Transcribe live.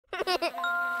Lellobee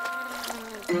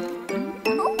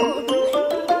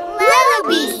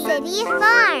City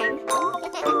Farm.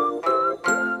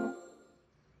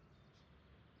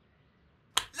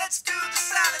 Let's do the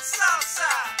salad salsa.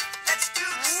 Let's do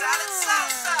the salad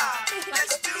salsa.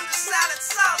 Let's do the salad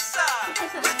salsa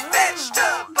with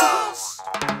vegetables.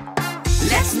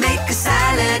 Let's make a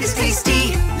salad, it's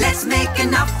tasty. Let's make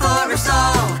enough for us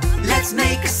all. Let's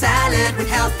make a salad with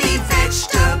healthy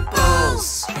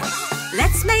vegetables.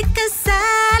 Let's make a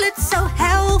salad so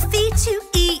healthy to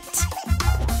eat.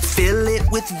 Fill it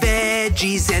with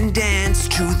veggies and dance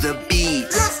to the beat.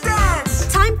 Let's dance!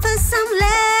 Time for some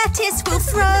lettuce, we'll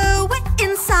throw it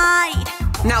inside.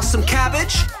 Now some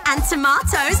cabbage And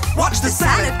tomatoes, watch the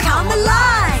salad come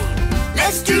alive.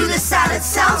 Let's do the salad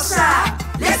salsa.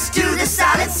 Let's do the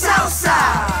salad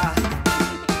salsa.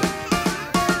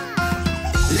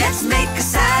 Let's make a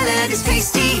salad, it's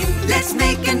tasty. Let's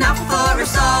make enough for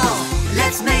us all.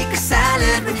 Let's make a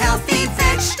salad with healthy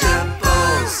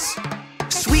vegetables.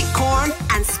 Sweet corn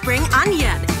And spring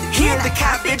onion, hear the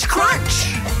cabbage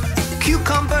crunch.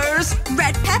 Cucumbers,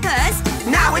 red peppers,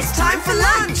 now it's time for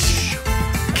lunch.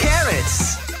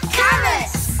 Carrots,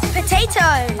 Carrots.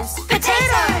 Potatoes.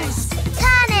 Potatoes.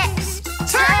 Turnips.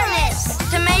 Turnips.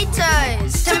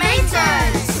 Tomatoes.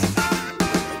 Tomatoes.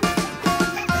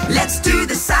 let's do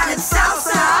the salad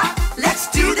salsa. Let's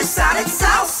do the salad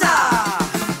salsa.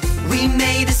 We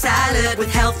made a salad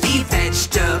with healthy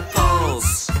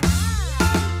vegetables.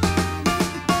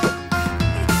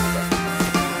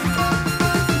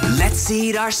 Let's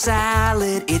eat our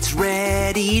salad, it's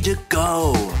ready to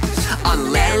go.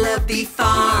 On Lellobee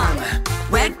Farm,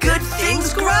 where good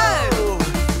things grow.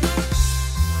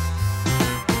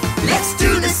 Let's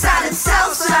do the salad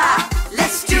salsa.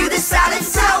 Let's do the salad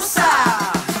salsa.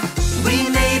 We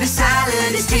made a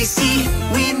salad, it's tasty.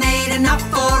 We made enough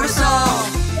for us all.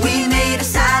 We made a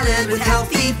salad with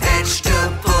healthy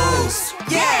vegetables.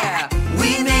 Yeah!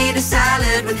 We made a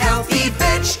salad with healthy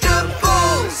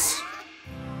vegetables.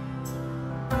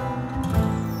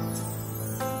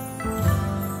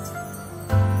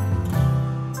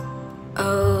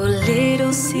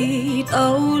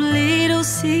 Oh little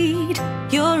seed,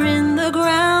 you're in the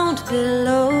ground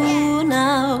below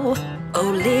now.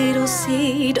 Oh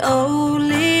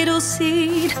little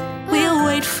seed, we'll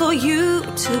wait for you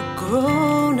to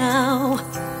grow now.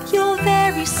 You're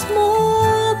very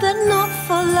small, but not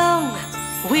for long.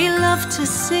 We love to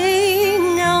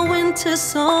sing our winter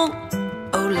song.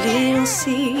 Oh little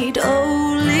seed,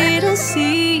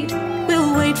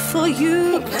 we'll wait for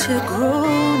you to grow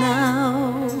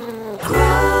now.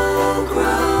 Grow,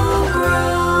 grow,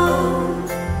 grow,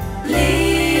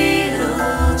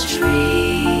 little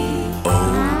tree.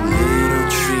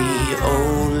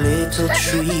 Oh little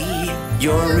tree,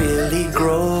 you're really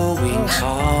growing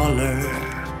taller.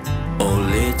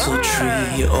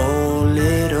 Oh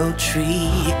little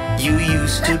tree, you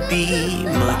used to be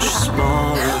much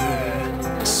smaller.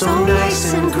 So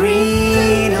nice and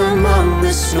green among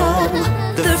the snow,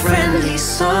 the friendly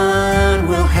sun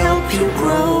will help you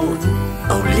grow.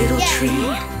 Oh little tree,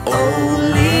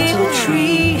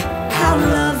 how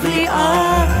lovely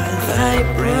are thy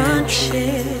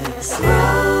branches.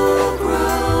 Grow,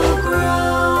 grow,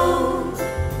 grow,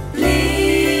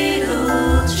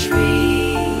 little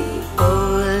tree.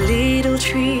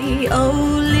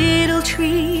 Oh little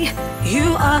tree,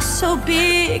 you are so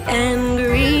big and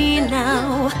green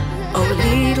now. Oh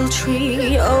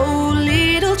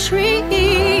little tree,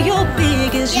 you're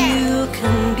big as you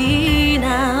can be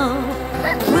now.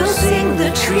 We'll sing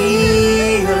the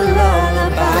tree a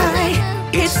lullaby.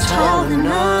 It's tall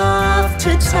enough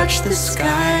to touch the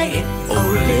sky. Oh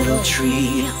little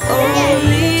tree,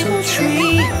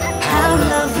 how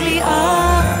lovely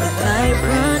are thy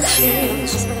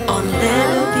branches. On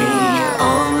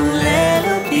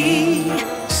Lellobee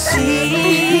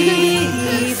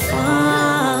City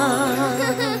Farm.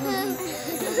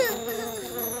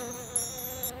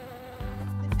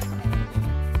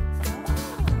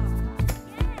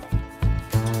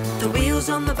 The wheels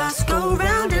on the bus go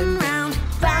round and round,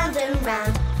 Round and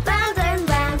round. Round and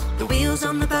round. the wheels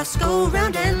on the bus go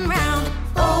round and round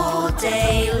all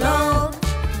day long.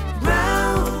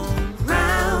 Round,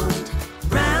 round,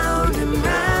 round and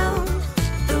round,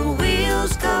 the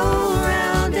wheels go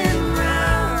round and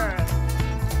round.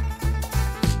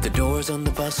 The doors on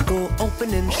the bus go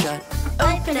open and shut.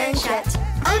 Open and shut.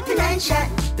 Open and shut.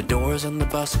 The doors on the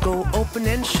bus go open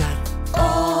and shut.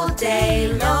 All day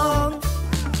long.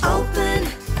 Open,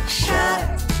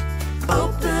 shut,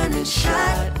 open and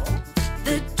shut.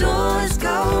 The doors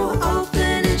go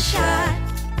open and shut.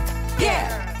 Yeah!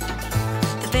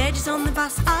 The veggies on the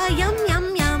bus are yum,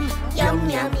 yum, yum. Yum,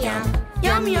 yum, yum.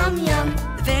 Yum, yum, yum.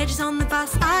 The veggies on the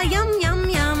bus are yum, yum,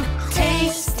 yum.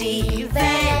 Tasty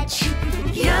veg.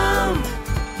 Yum,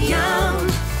 yum,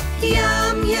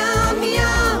 yum, yum,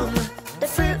 yum. The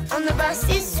fruit on the bus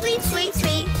is sweet, sweet,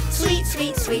 sweet. Sweet,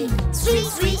 sweet, sweet. Sweet,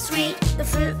 sweet, sweet. The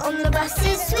fruit on the bus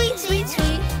is sweet, sweet,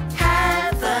 sweet.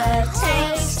 Have a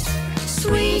taste.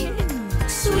 Sweet,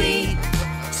 sweet,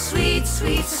 sweet,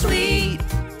 sweet, sweet.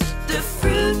 The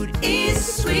fruit is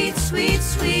sweet, sweet,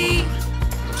 sweet.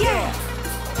 Yeah!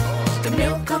 The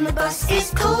milk on the bus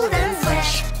is cold and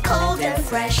fresh. Cold and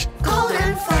fresh. Cold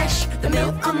and fresh. The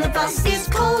milk on the bus is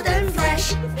cold and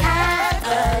fresh. Have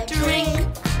a drink.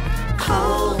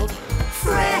 Cold,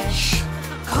 fresh,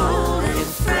 cold and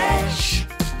fresh.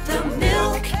 The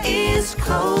milk is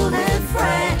cold and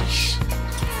fresh.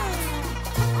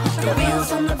 The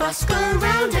wheels on the bus go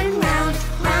round and round.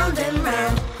 Round and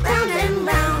round. Round and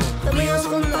round. The wheels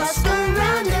on the bus go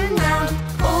round and round.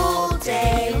 All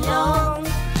day long.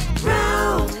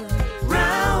 Round,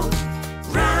 round,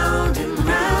 round and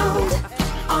round.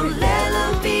 On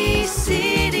Lellobee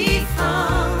City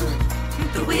Farm.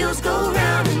 The wheels go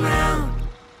round and round.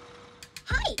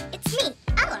 Hi, it's me,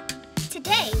 Ella.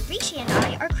 Today, Rishi and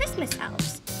I are Christmas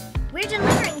elves. We're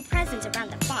delivering presents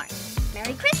around the farm.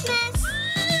 Merry Christmas!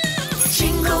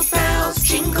 Jingle bells,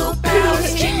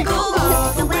 jingle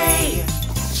all the way.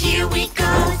 Here we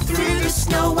go through the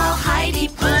snow while Heidi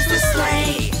pulls the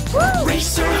sleigh.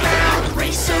 Race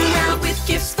around with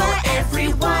gifts for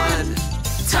everyone.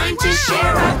 Time to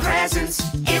share our presents,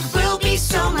 it will be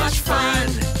so much fun.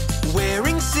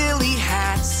 Wearing silly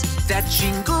hats that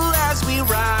jingle as we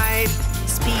ride.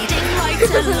 Speeding right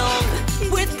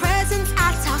along with presents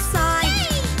at our side.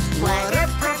 What a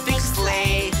perfect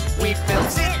sleigh, we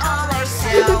built it all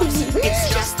ourselves. It's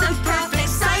just the perfect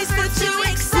size for two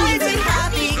excited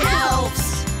happy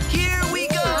elves. Here we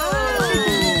go!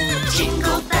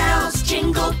 Jingle bells,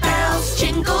 jingle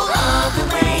all the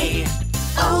way.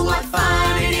 Oh, what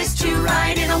fun it is to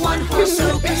ride in a one-horse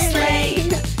open sleigh.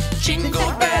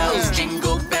 Jingle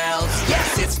bells,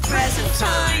 yes, it's present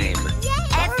time.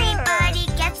 Everybody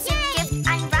gets a gift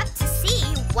unwrapped to see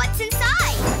what's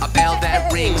inside. A bell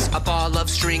that rings, a ball of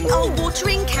string. A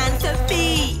watering can for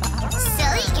Bee.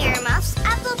 Silly earmuffs,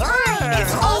 apple pie.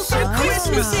 It's also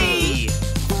Christmassy.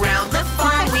 Round the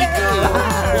farm we go.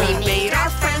 We made our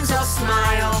friends all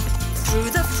smile. Through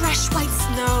the fresh white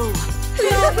snow,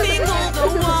 laughing all the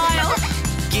while.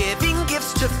 Giving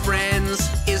gifts to friends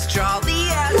is jolly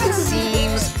as it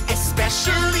seems,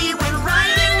 especially when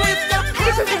riding with the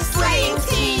perfect sleighing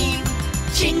team.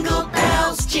 Jingle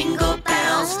bells, jingle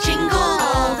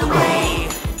all the way.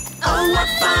 Oh, what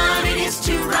fun it is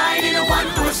to ride in a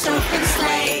one-horse open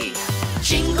sleigh.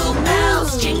 Jingle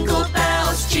bells,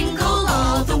 jingle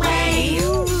all the way.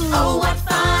 Oh, what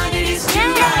fun it is to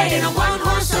ride in a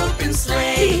one-horse open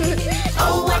sleigh.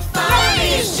 Oh, what fun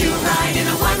it is to ride in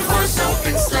a one-horse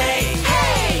open sleigh.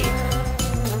 Hey!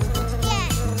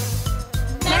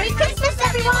 Merry Christmas,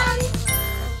 everyone!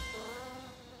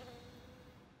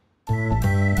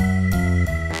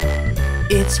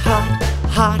 It's hot,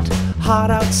 hot,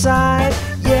 hot outside.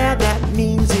 Yeah, that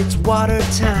means it's water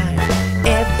time.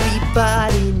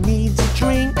 Everybody needs a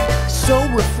drink. So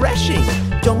refreshing,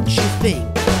 don't you think?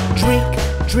 Drink,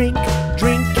 drink,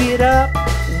 drink it up.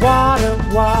 Water,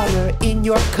 water in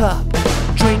your cup.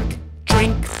 Drink,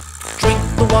 drink, drink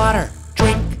the water.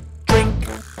 Drink, drink,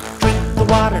 drink the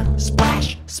water.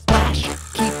 Splash, splash,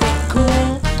 keep it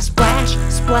cool. Splash,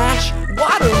 splash,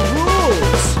 water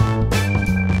rules.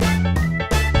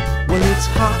 Well, it's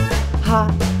hot,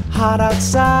 hot, hot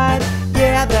outside.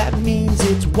 Yeah, that means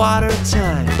it's water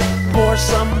time. Pour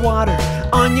some water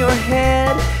on your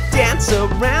head. Dance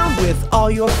around with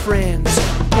all your friends.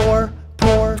 Pour,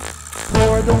 pour,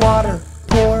 pour the water.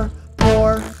 Pour,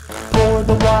 pour, pour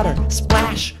the water.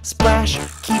 Splash, splash,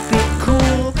 keep it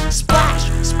cool.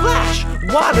 Splash, splash,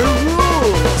 water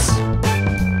rules.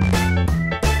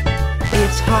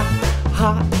 It's hot,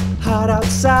 hot, hot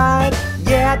outside.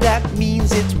 Yeah, that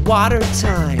means it's water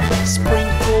time.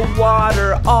 Sprinkle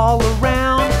water all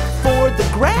around for the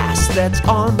grass that's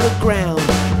on the ground.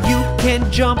 You can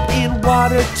jump in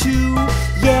water too.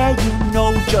 Yeah, you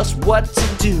know just what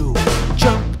to do.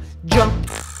 Jump, jump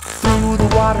through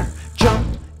the water. Jump,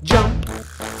 jump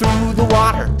through the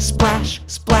water. Splash,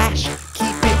 splash,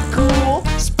 keep it cool.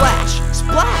 Splash,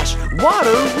 splash,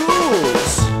 water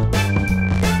rules.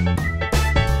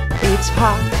 It's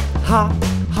hot, hot,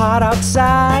 hot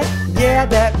outside. Yeah,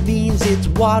 that means it's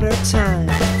water time.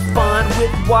 Fun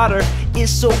with water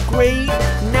is so great.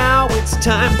 Now it's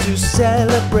time to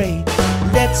celebrate.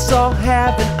 Let's all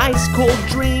have an ice cold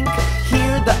drink.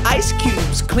 Hear the ice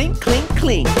cubes clink, clink,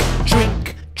 clink. Drink,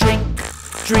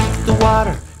 Drink the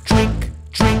water, drink,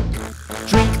 drink,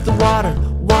 drink the water.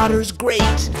 Water's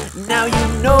great. Now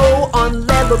you know on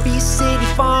Lellobee City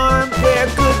Farm where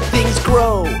good things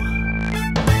grow.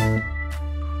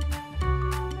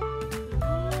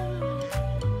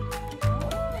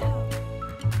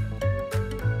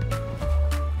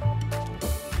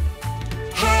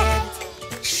 Head,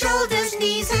 shoulders,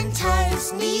 knees and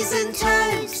toes, knees and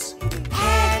toes.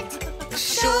 Head,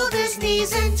 shoulders,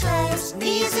 knees and toes,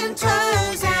 knees and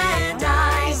toes. And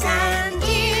eyes and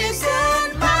ears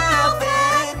and mouth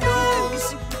and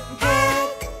nose. Head,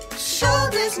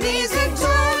 shoulders, knees and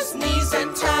toes, knees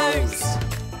and toes.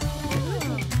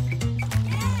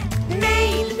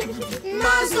 Mane,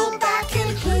 muzzle, back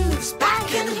and hooves,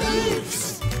 back and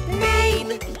hooves.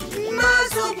 Mane,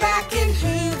 muzzle, back and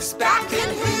hooves, back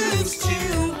and hooves. To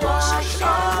wash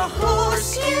a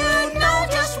horse, you know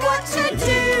just what to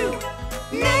do.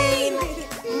 Mane,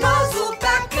 muzzle,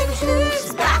 back and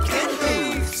hooves, back and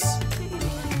hooves.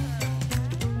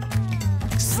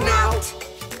 Snout,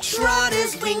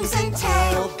 trotters, wings and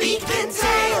tail, beak and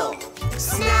tail.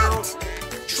 Snout,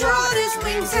 trotters,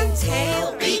 wings and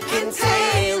tail, beak and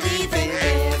tail. Even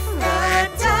if the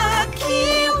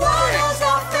ducky waddles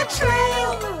off the trail.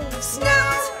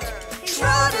 Snout,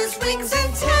 trotters, wings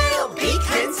and tail, beak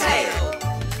and tail.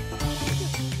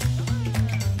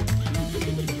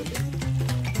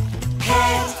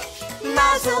 Head,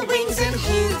 muzzle, wings and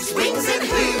hooves, wings and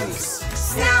hooves.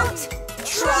 Snout,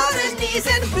 trotters, knees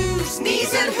and hooves,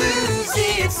 knees and hooves.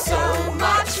 It's so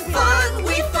much fun,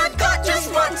 we forgot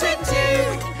just what to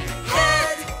do.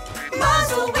 Head,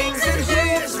 muzzle, wings and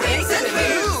hooves, wings and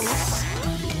hooves.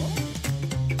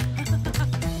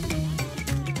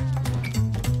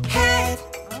 Head,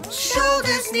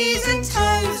 shoulders, knees and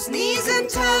toes, knees and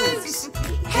toes.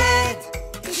 Head,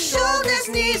 shoulders,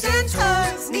 knees and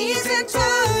toes, knees and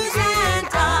toes. And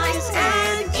eyes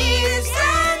and ears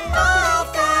and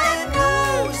mouth and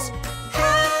nose.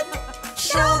 Head,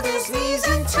 shoulders, knees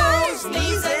and toes,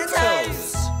 knees and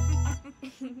toes.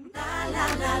 La la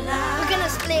la la. We're gonna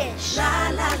splish. La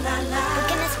la la la. We're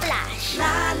gonna splash.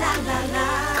 La la la la.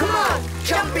 Come on,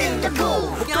 jump in the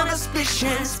pool. We're gonna splish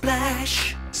and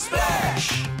splash.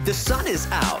 Splash! The sun is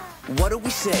out. What do we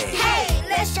say? Hey,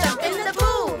 let's jump in the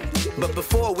pool. But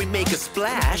before we make a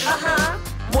splash,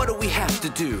 what do we have to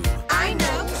do? I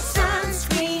know.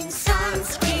 Sunscreen,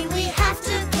 sunscreen. We have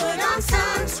to put on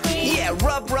sunscreen. Yeah,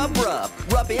 rub, rub, rub.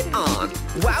 Rub it on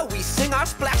while we sing our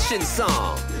splashing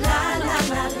song. La la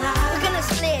la la. We're gonna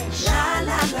splish. La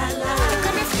la la la. We're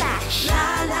gonna splash.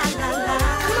 La la la la.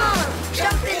 Come on,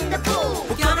 jump in the pool.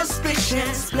 We're gonna splish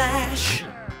and splash.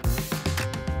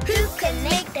 Who can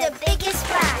make the biggest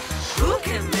splash? Who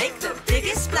can make the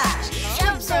biggest splash?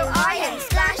 Jump so high and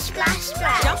splash, splash,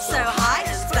 splash. Jump so high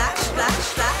and splash, splash,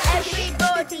 splash.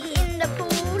 Everybody in the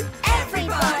pool.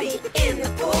 Everybody in the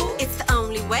pool. It's the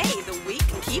only way that we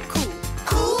can keep cool.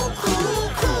 Cool, cool,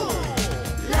 cool.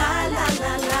 La la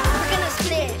la la. We're gonna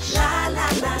splish. La la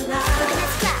la la. We're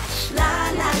gonna splash. La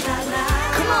la la la.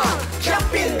 Come on,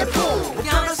 jump in the pool.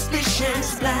 We're gonna splish and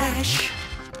splash.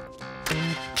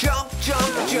 Jump,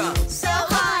 jump, jump. So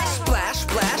high. Splash,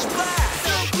 splash,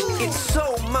 splash. So cool. It's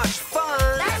so much fun.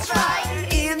 That's right.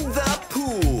 In the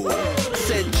pool.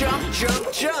 Said jump,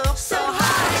 jump, jump. So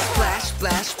high. Splash,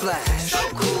 splash, splash. So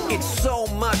cool. It's so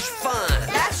much fun.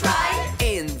 That's right.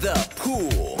 In the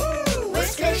pool. We're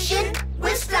splishing,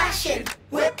 we're splashing,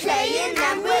 we're playing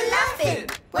and we're laughing.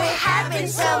 We're having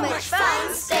so much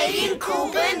fun, staying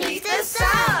cool beneath the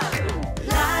sun.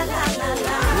 La la la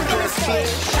la. We're gonna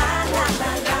splish. La la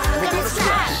la la. We're gonna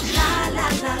splash. La la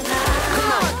la la.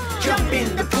 Come on, jump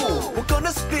in the pool. We're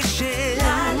gonna splish it.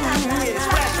 La la la Yeah, la.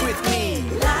 splash with me.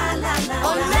 La la la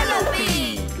On la.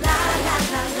 Lellobee. La la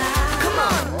la la. Come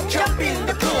on, jump in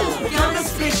the pool. We're gonna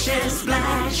splish and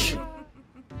splash.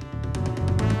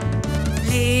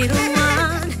 Little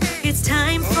one, it's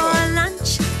time for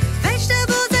lunch.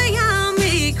 Vegetables are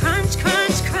yummy, crunch,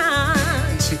 crunch,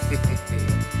 crunch.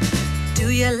 Do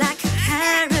you like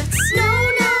carrots? No,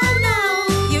 no, no.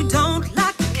 You don't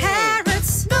like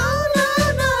carrots? No, no,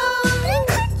 no. I'm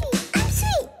cookie. I'm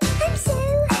sweet. I'm so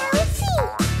healthy.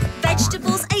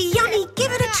 Vegetables are yummy,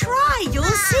 give it a try,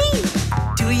 you'll see.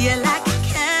 Do you like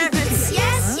carrots?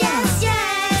 Yes, yes,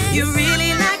 yes. You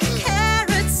really like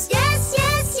carrots? Yes,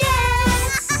 yes, yes.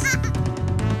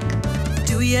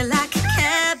 Do you like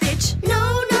cabbage? No,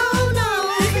 no, no.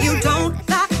 You don't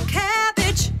like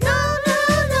cabbage? No, no,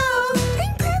 no.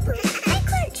 I'm purple. I'm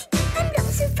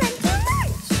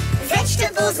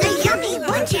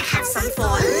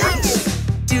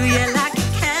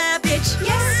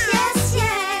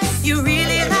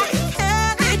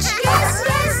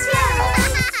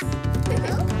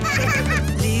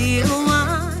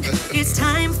It's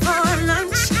time for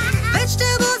lunch.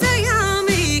 Vegetables are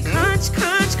yummy. Crunch,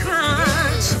 crunch,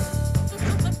 crunch.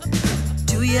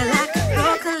 Do you like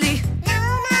broccoli? No,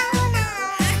 no, no.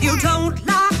 You don't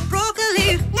like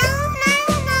broccoli? No, no,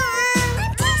 no.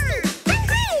 Tasty. I'm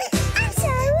great. I'm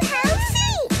so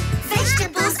healthy.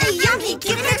 Vegetables are yummy.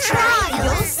 Give it a try.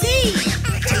 You'll see.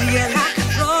 Do you like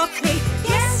broccoli?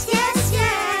 Yes, yes,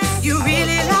 yes. You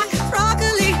really like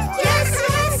broccoli? Yes,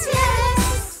 yes,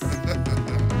 yes.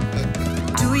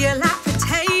 Do you like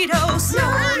potatoes? No,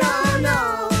 no,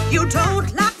 no. You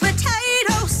don't like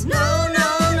potatoes? No, no,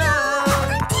 no.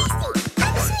 I'm tasty.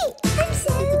 I'm sweet. I'm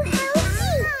so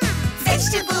healthy.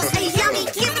 Vegetables are yummy.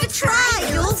 Give it a try.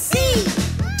 You'll see.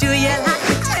 Do you like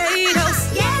potatoes?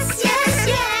 Yes, yes,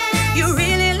 yes. You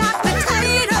really like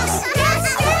potatoes? Yes,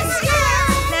 yes, yes.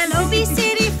 Lellobee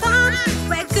City Farm,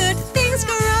 where good things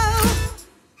grow.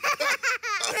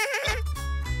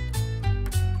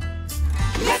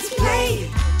 Let's play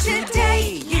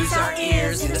today. Use our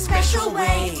ears in a special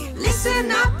way.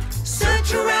 Listen up,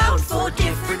 search around for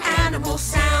different animal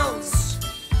sounds.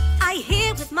 I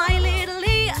hear with my little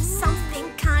ear something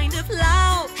kind of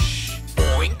loud.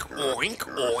 Oink, oink,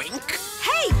 oink.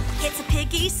 Hey, it's a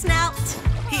piggy snout.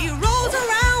 He rolls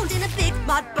around in a big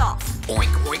mud bath.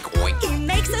 Oink, oink, oink. He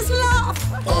makes us laugh.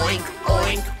 Oink,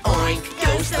 oink, oink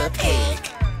goes the pig.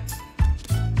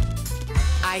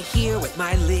 I hear with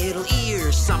my little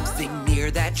ears something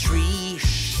near that tree.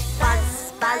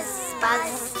 Buzz, buzz,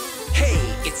 buzz. Hey,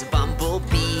 it's a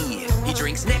bumblebee. He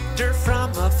drinks nectar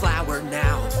from a flower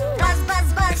now. Buzz, buzz,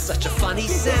 It's buzz. such a funny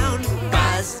sound.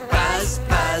 Buzz, buzz,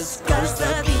 buzz goes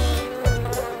the bee.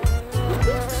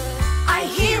 I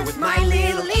hear with my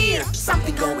little ear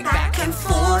something going back and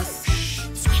forth.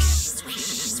 Swish, swish,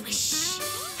 swish.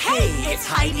 Hey, it's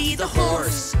Heidi the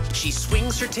horse. She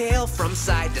swings her tail from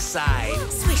side to side.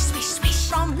 Swish, swish, swish.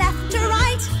 From left to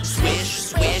right. Swish,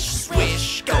 swish,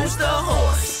 swish goes the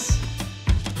horse.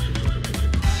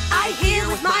 I hear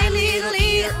with my little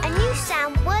ear. A new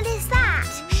sound. What is that?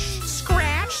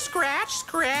 Scratch, scratch,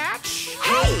 scratch.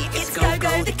 Hey, it's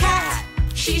Go-Go the cat.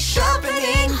 She's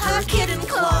sharpening her kitten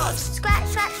claws. Scratch,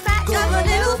 scratch, scratch. Go a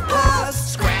little pause.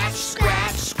 Scratch,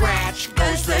 scratch, scratch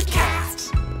goes the cat.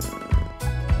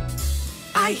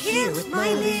 I hear with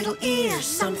my little ear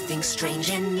something strange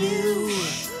and new.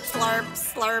 Slurp,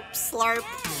 slurp, slurp.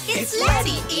 It's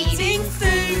Letty eating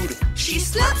food. She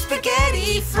slurps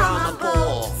spaghetti from a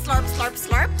bowl. Slurp, slurp,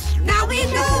 slurp. Now we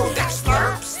know that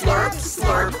slurp, slurp,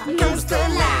 slurp goes the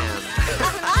lamb.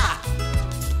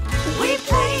 We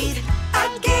played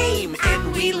a game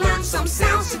and we learned some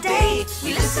sounds today.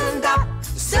 We listened up,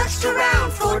 searched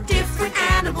around for different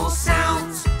animal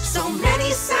sounds. So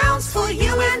many sounds for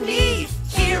you and me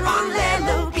here on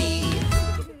Lellobee.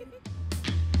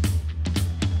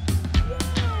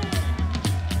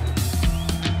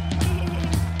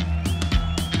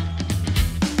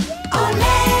 Ole,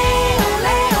 ole,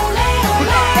 ole,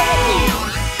 ole.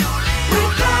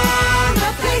 We're gonna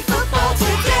play football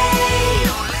today.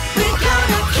 We're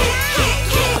gonna kick, kick,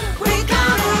 kick. We're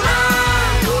gonna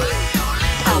run.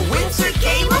 A winter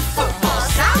game of football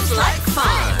sounds like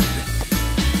fun.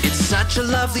 It's such a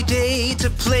lovely day to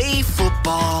play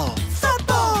football.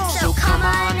 Football. So come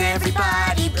on,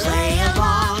 everybody, play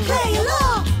along. Play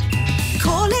along.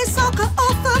 Call it soccer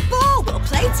or football. We'll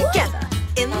play together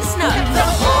in the snow. The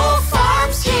whole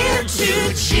farm's here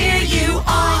to cheer you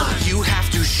on. You have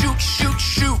to shoot, shoot,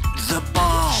 shoot the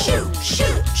ball. Shoot,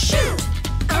 shoot, shoot.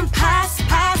 And pass,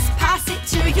 pass, pass it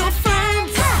to your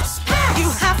friends. Pass, pass. You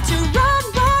have to run,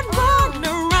 run, run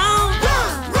around.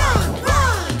 Run, run,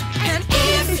 run. And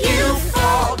if you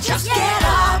fall, just get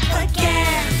up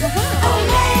again.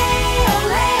 Ole,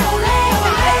 ole, ole,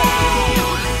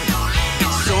 ole.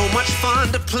 It's so much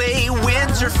fun to play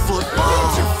winter football.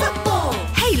 Football.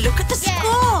 Hey, look at the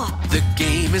score. The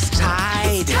game is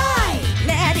tied. Tie.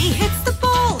 Letty hits the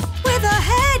ball with her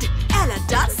head. Ella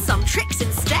does some tricks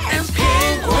instead. And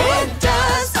Penguin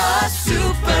does a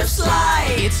super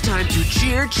slide. It's time to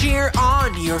cheer, cheer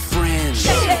on your friends.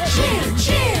 Cheer, cheer,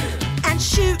 cheer. And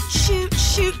shoot, shoot,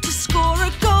 shoot to score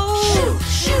a goal. Shoot,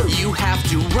 shoot. You have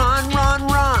to run, run,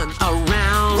 run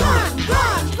around. Run,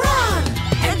 run, run.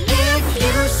 And if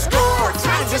you score,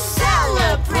 time to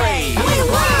celebrate. We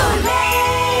won. Ole,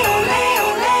 ole,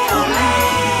 ole, ole.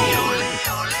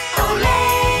 Ole,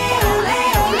 ole,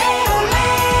 ole, ole.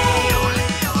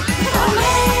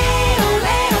 Ole,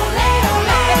 ole,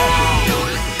 ole,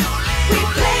 ole. We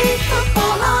played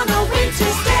football on a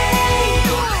winter's day.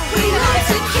 We learned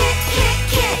to kick, kick,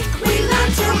 kick. We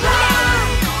learned to run.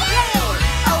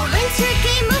 A winter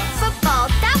game of football.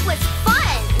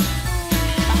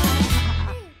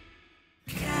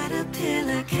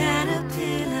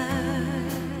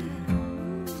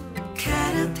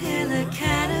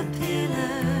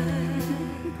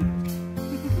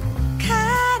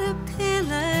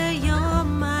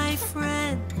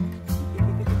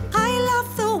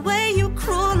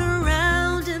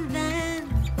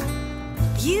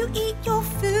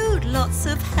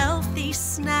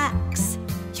 snacks.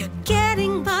 You're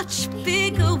getting much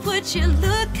bigger, would you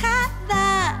look at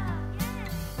that?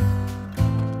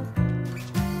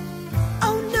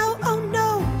 Oh no,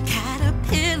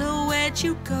 caterpillar, where'd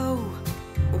you go?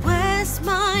 Where's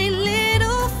my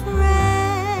little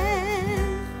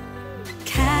friend?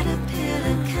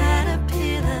 Caterpillar,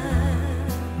 caterpillar.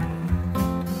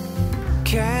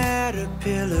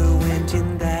 Caterpillar went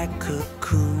in that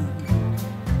cocoon.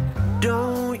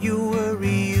 Don't you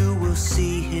worry, you will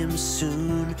see him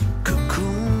soon.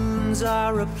 Cocoons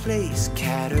are a place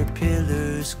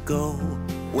caterpillars go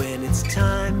when it's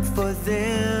time for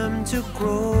them to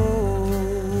grow.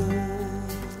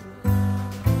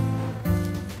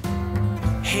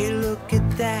 Hey, look at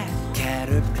that,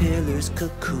 caterpillar's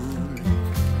cocoon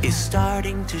is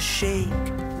starting to shake.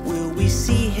 Will we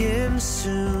see him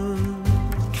soon?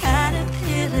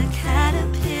 Caterpillar,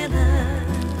 caterpillar.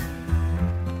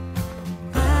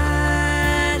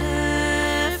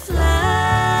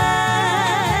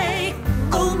 Butterfly.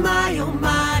 Oh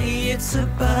my, it's a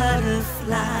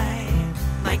butterfly.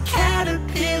 My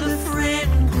caterpillar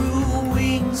friend grew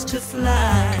wings to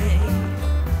fly.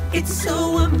 It's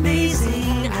so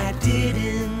amazing, I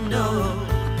didn't know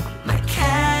my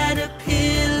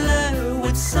caterpillar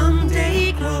would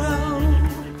someday grow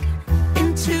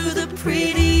into the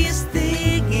prettiest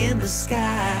thing in the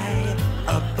sky,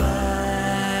 a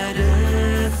butterfly.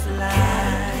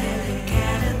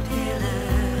 Caterpillar,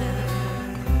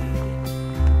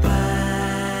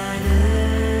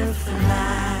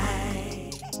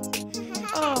 butterfly.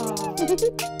 Oh.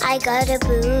 I got a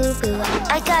boo-boo,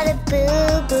 I got a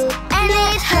boo-boo, and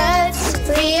it hurts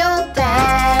real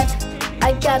bad.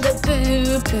 I got a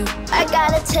boo-boo, I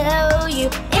gotta tell you,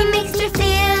 it makes me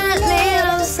feel a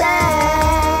little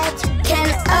sad. Can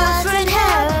a friend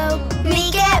help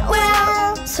me get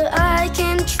well, so I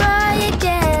can try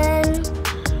again?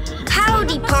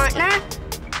 Howdy, partner.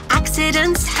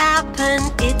 Accidents happen,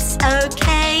 it's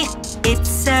okay,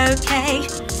 it's okay,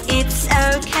 it's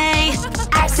okay.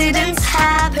 Accidents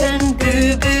happen,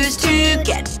 boo-boos too.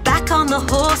 Get back on the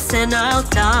horse and I'll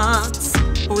dance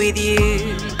with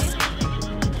you.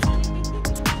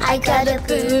 I got a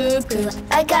boo-boo,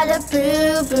 I got a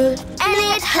boo-boo, and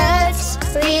it hurts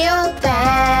real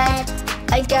bad.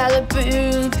 I got a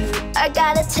boo-boo, I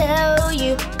gotta tell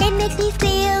you, it makes me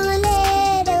feel a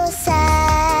little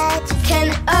sad. Can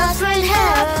a friend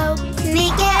help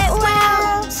me get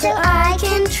well, so I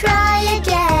can try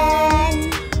again?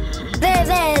 There,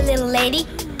 little lady.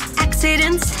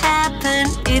 Accidents happen,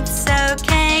 it's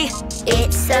okay,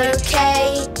 It's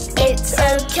okay, it's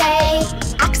okay.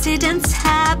 accidents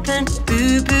happen,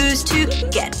 boo-boos too.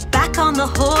 Get back on the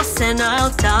horse and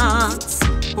I'll dance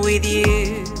with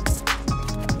you.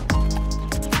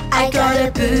 I got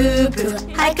a boo-boo,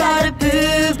 I got a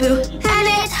boo-boo, and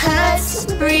it hurts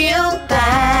real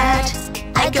bad.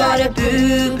 I got a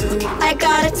boo-boo, I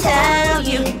gotta tell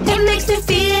you, it makes me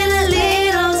feel a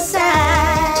little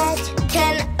sad.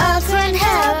 Can a friend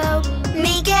help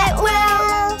me get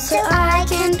well, so I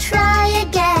can try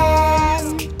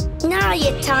again? Now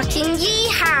you're talking,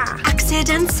 yeehaw!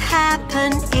 Accidents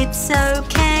happen, it's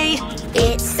okay,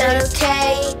 It's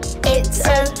okay, it's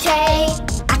okay.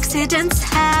 accidents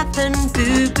happen,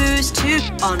 boo-boos too.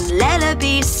 On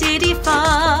Lellobee City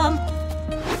Farm,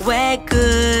 where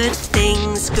good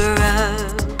things grow.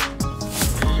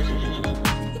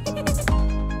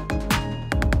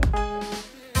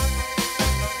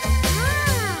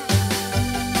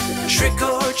 Trick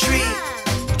or treat,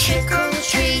 Trick or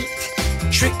treat,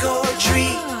 trick or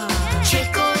treat.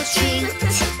 trick or treat.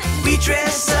 We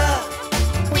dress up.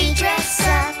 We dress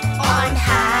up on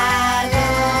Halloween.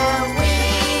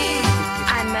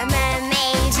 I'm a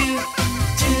mermaid. Do,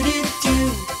 do, do, do.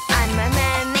 I'm a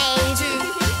mermaid. Do,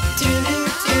 do, do,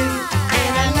 do.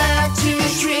 And I love to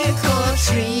trick or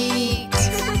treat.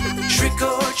 Trick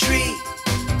or treat.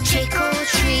 Trick or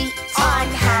treat on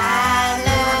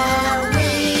Halloween.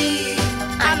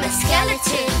 I'm a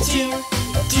skeleton. Do,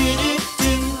 do, do,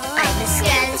 do. I'm a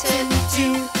skeleton. Do,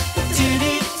 do,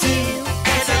 do, do.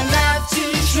 And I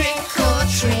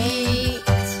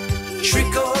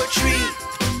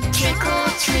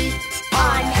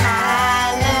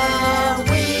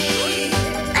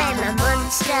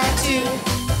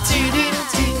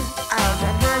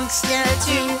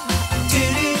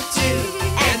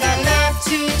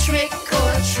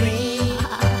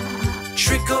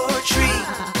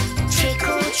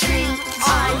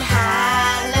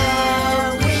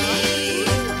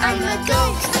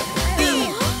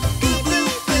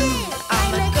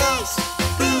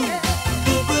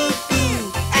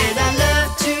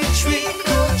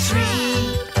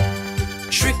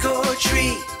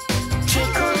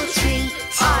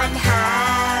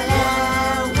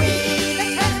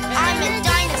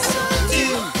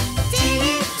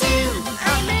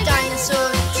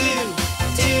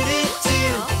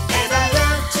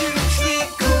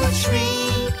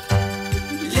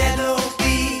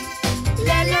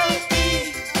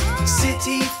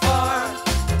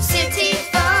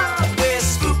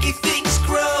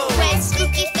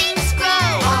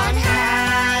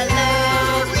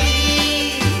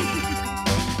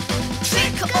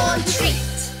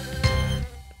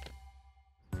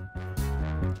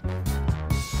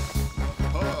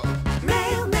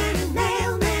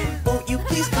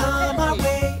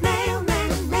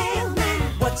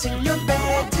What's in your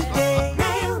bag today?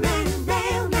 Mailman,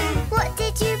 mailman, What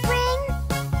did you bring?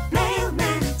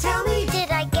 mailman, tell me.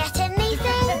 Did I get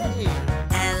anything?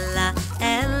 Ella,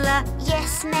 Ella,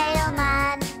 Yes,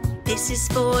 mailman. this is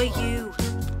for you.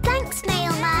 Thanks,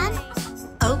 mailman.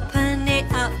 Open it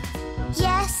up.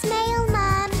 Yes,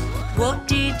 mailman. What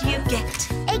did you get?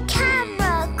 A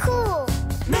camera, cool.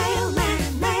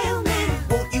 Mailman, mailman,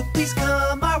 Won't you please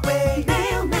come our way?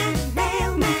 mailman,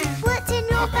 mailman. What's in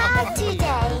your bag today?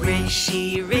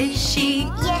 Rishi, Rishi,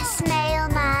 Yes,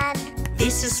 mailman.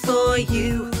 this is for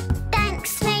you.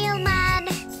 Thanks, mailman.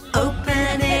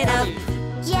 Open it up.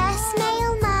 Yes,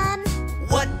 mailman.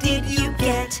 What did you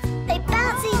get? A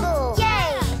bouncy ball.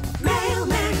 Yay!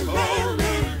 Mailman,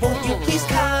 mailman, Won't you please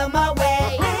come our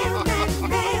way? mailman,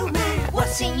 mailman.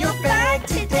 What's in your bag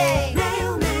today?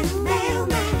 Mailman,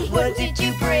 mailman, What did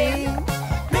you bring?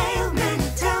 mailman,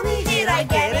 tell me. Did I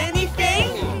get anything?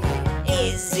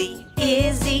 Izzy,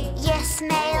 Izzy, Yes,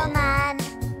 mailman.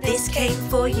 this came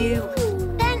for you.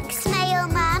 Thanks,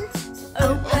 mailman.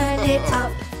 Open it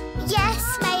up. Yes,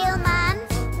 mailman.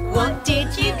 What did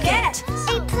you get?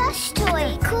 A plush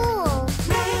toy, cool.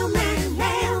 Mailman,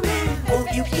 mailman,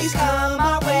 Won't you please come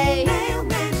our way?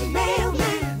 mailman,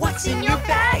 mailman. What's in your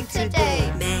bag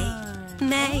today? May,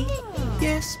 May,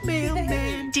 Yes,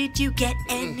 mailman. did you get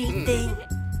anything?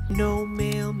 No,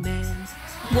 mailman.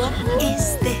 What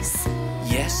is this?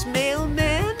 Yes,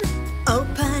 mailman.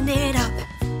 Open it up.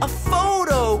 A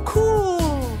photo, cool.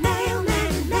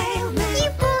 Mailman, mailman, You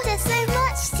brought us so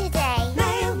much today.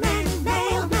 mailman,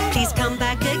 mailman. Please come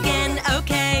back again,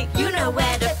 okay? You know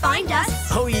where to find us.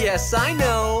 Oh, yes, I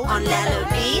know. On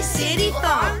Lellobee City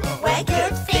Farm, where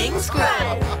good things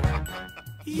grow.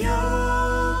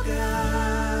 Yoga.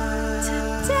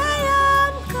 Today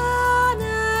I'm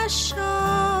gonna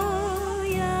show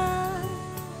ya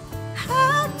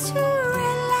how to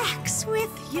relax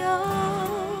with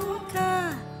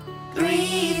yoga.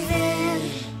 Breathe in,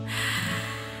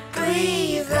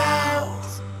 breathe out.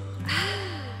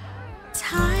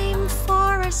 Time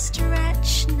for a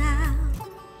stretch now.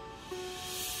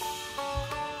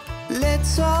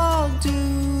 Let's all do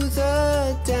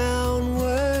the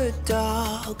downward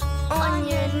dog. On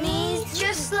your knees,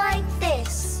 just like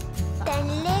this. Then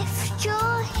lift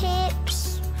your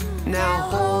hips. Now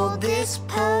hold this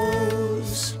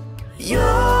pose.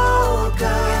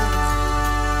 Yoga.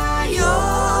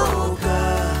 Yoga.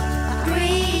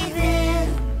 Breathe in,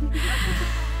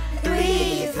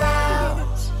 breathe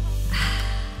out.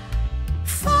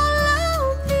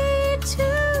 Follow me to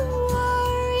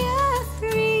Warrior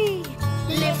 3.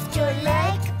 Lift your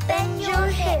leg, bend your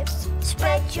hips.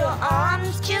 Spread your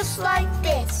arms just like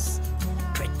this.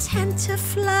 Pretend to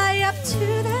fly up to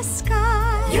the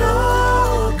sky.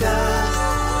 Yoga.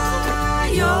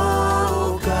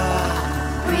 Yoga.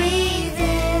 Breathe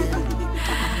in,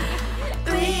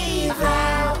 breathe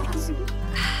out.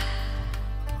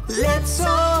 Let's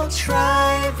all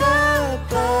try the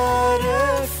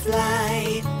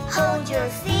butterfly. Hold your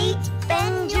feet,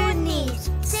 bend your knees.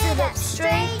 Sit up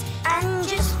straight and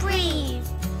just breathe.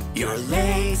 Your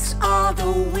legs are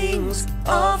the wings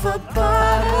of a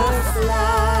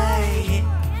butterfly.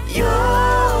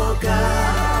 Yoga.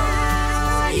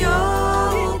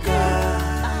 Yoga.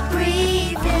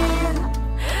 Breathe in,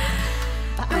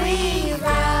 breathe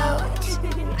out.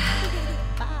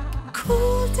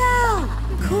 Cool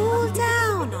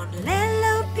down on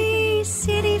Lellobee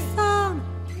City Farm.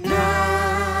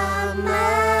 Namaste.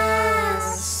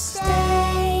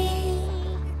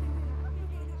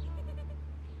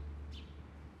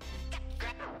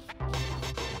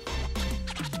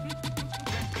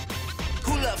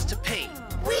 Who loves to paint?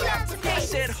 We love to I paint.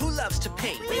 said, who loves to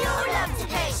paint? We all love to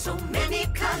paint. So many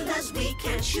colors we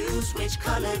can choose. Which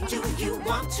color do you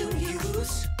want to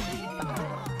use?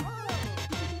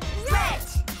 Red,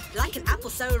 Like an apple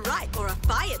so ripe or a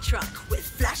fire truck with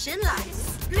flashing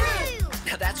lights. blue,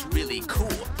 Now that's really cool.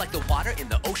 Like the water in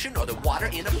the ocean or the water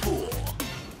in a pool.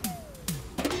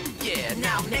 Yeah,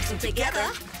 now mix them together.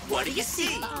 What do you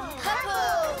see?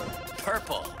 purple.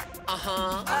 Purple.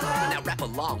 Uh-huh. Now rap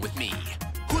along with me.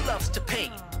 Who loves to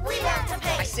paint? We love to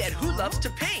paint. I said, who loves to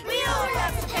paint? We all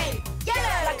love to paint.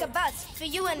 Yellow, Like a bus for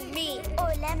you and me.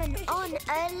 Or lemon on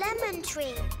a lemon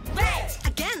tree. red,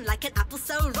 Again, like an apple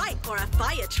so ripe or a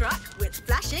fire truck with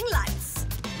flashing lights.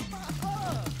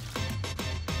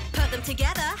 Put them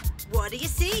together. What do you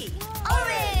see?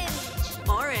 orange.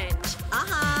 Orange.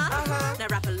 Uh-huh. Now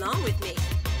rap along with me.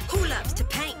 Who loves to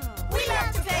paint? We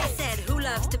love to I paint. said, who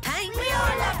loves to paint? We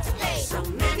all love to paint. So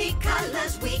many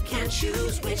colors we can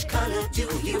choose. Which color do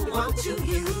you want to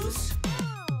use?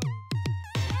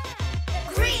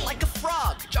 Green, Like a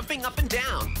frog jumping jumping up and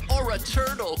down, or a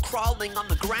turtle crawling on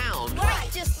the ground. White,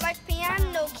 just like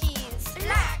piano keys.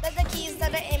 Black, like the keys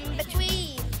that are in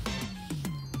between.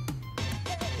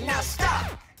 Now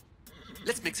stop!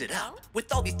 Let's mix it up.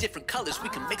 With all these different colors, we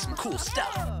can make some cool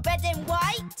stuff. Red and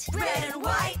white. Red and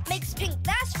white. Makes pink,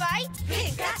 that's right.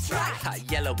 Pink, that's right.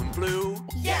 Yellow and blue.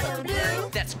 Yellow and blue.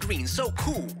 That's green, so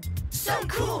cool. So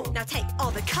cool. Now take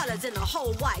all the colors in the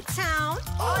whole white town.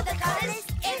 All the colors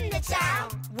in the town.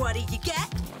 What do you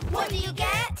get? What do you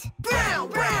get? Brown,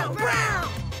 brown, brown.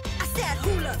 I said,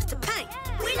 who loves to paint?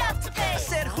 We love to I paint.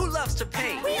 said, who loves to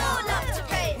paint? We all love to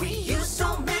paint. We use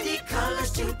so many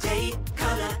colors today.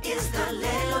 Color is the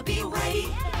Lellobee way.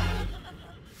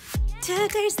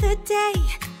 Today's the day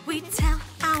we tell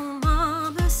our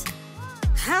mamas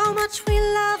how much we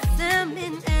love them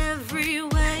in every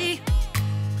way.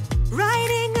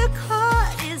 Writing a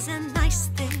card is a nice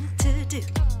thing to do,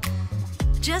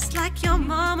 just like your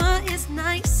mama is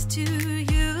nice to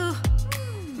you.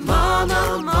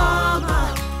 Mama,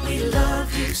 mama, we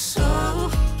love you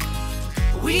so.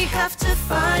 We have to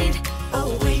find a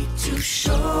way to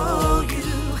show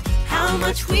you how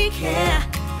much we care.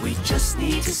 We just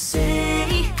need to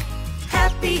say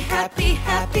happy, happy,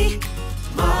 happy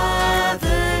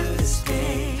Mother's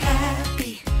Day.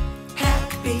 Happy,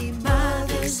 happy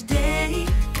Mother's Day.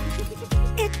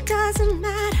 It doesn't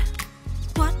matter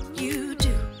what you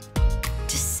do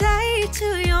to say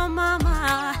to your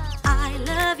mama, I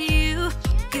love you.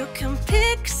 You can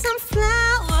pick some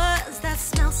flowers that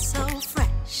smell so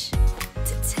fresh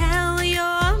to tell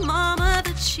your mama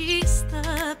that she's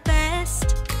the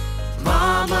best.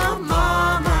 Mama,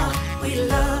 mama, we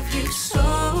love you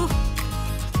so.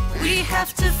 We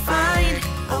have to find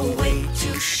a way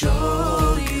to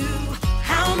show you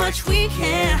how much we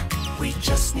care. We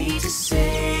just need to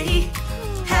say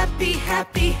happy,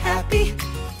 happy, happy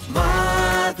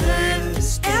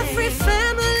Mother's Day. Every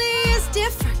family is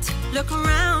different. Look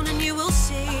around and you will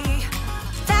see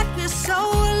that we're so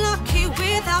lucky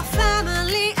with our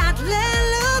family at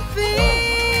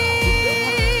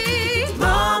Lellobee.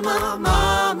 Mama,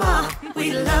 mama,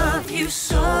 we love you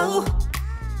so.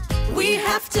 We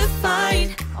have to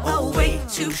find a way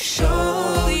to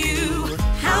show you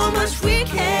how much we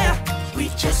care. We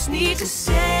just need to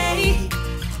say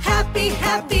happy,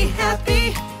 happy,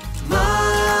 happy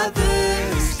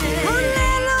Mother's Day. On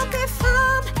Lellobee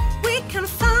Farm, we can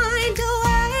find a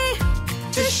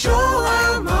way to show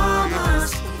our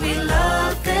mamas we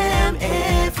love them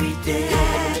every day.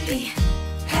 Happy,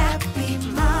 happy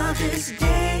Mother's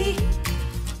Day.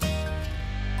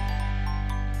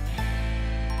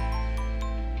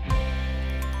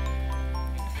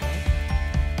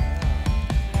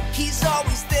 He's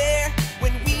always there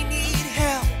when we need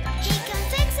help. He can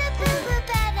fix a boo-boo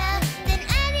better than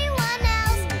anyone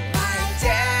else. My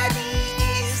daddy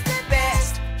is the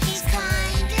best. He's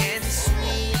kind and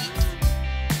sweet.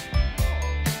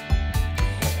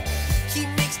 He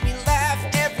makes me laugh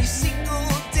every single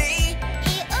day.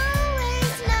 He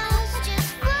always knows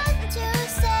just what to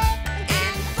say.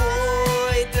 And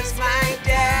boy, does my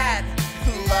dad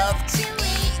love to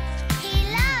eat. He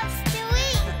loves to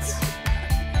eat.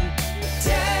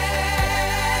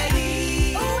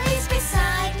 Daddy, Always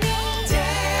beside me.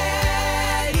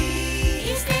 Daddy,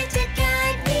 He's there to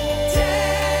guide me.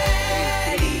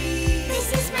 Daddy. This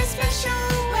is my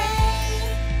special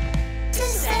way to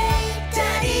say,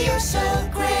 Daddy, you're so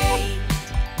great.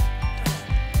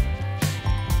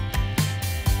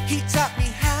 He taught me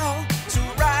how to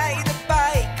ride a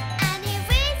bike. And he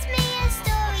reads me a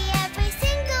story every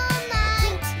single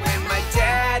night. When my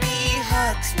daddy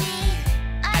hugs me,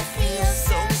 I feel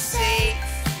so safe.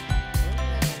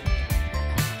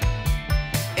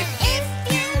 and if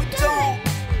you don't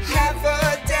have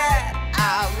a dad,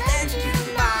 I'll lend you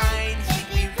mine. He'd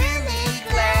be really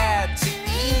glad to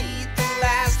eat the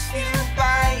last few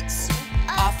bites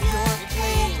off your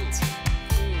plate.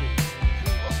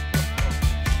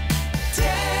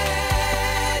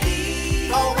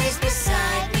 Daddy, Always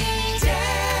beside me.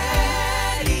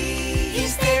 Daddy,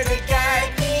 he's there to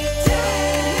guide me.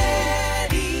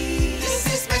 Daddy, this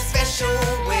is my special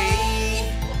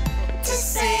way to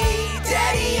say,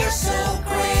 Daddy, you're so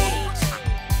great.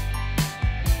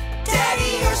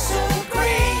 Daddy, you're so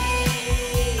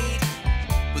great.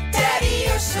 Well, Daddy,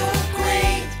 you're so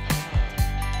great.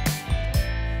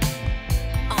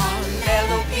 On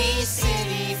Lellobee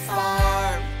City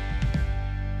Farm.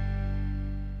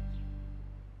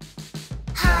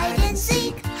 Hide and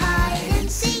seek, hide and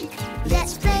seek.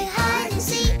 Let's play hide and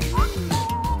seek.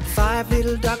 5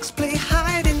 little ducks play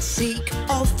hide and seek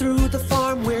all through the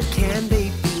farm. Where can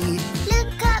they be?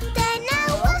 Look up there now,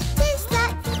 what is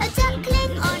that? A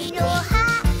duckling on your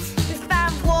hat.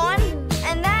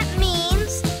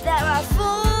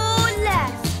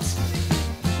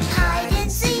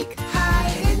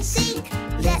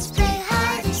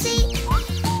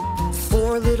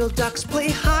 4 little ducks play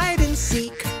hide and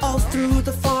seek. All through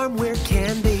the farm, where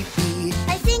can they be?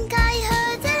 I think I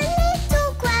heard a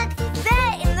little quack.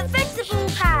 There in the vegetable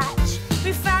patch.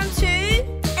 We found 2,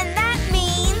 and that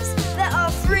means there are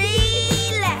 3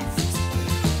 left.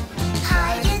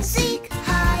 Hide and seek,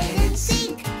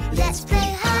 let's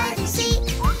play hide and seek.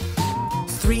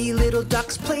 3 little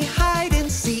ducks play hide and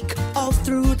seek. All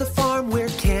through the farm, where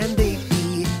can they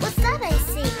be? What's that I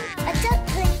see? A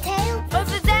duckling tail?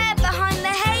 Over there behind the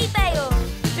hay bale.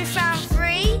 We found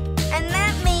 3, and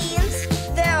that means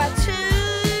there are 2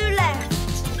 left.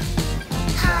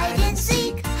 Hide and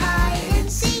seek,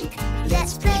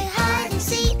 let's play hide and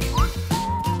seek.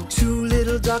 2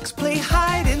 little ducks play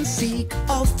hide and seek.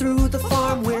 All through the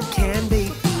farm, where can they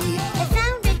be? I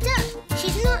found a duck,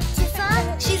 she's not too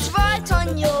far. She's right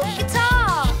on your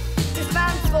guitar. We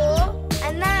found 4,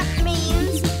 and that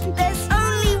means there's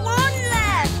only 1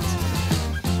 left.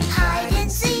 Hide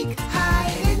and seek,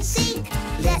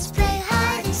 let's play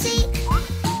hide and seek.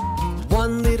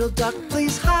 1 little duck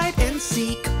plays hide and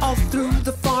seek. All through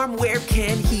the farm, where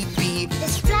can he be? The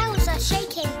flowers are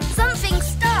shaking. Something's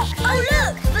stuck. Oh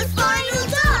look, the final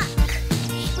duck!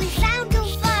 We found all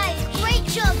 5. Great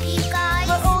job, you guys.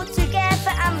 We're all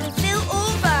together and we feel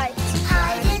alright.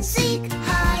 Hide and seek,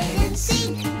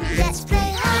 let's play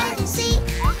hide and seek.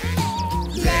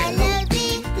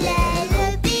 Lellobee,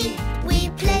 Lellobee, we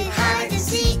play hide and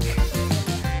seek.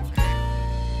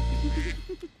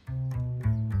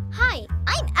 Hi,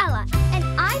 I'm Ella, and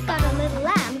I've got a little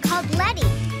lamb called Letty.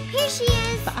 Here she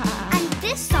is. And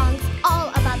this song's all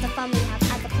about the fun we have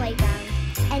at the playground.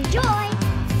 Enjoy!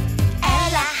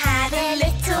 Ella had a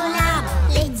little lamb,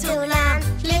 little lamb,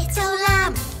 little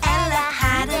lamb. Ella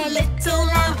had a little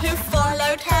lamb who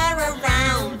followed her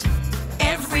around.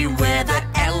 Everywhere that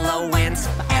Ella went,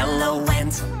 Ella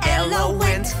went, Ella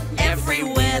went.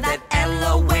 Everywhere that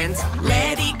Ella went,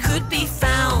 Letty could be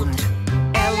found.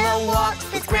 Ella walked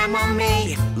with Grandma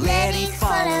Mei, Letty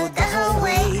followed the whole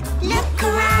way. Look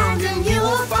around and you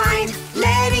will find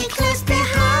Letty close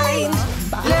behind.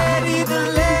 Letty the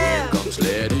lamb, Comes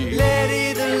Letty.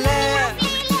 Letty the lamb,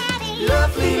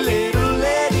 lovely little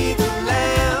Letty the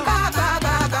lamb. Ba ba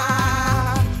ba ba.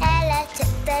 Ella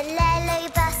took the Lellobee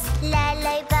bus,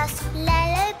 Lellobee bus,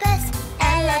 Lellobee bus.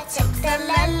 Ella took the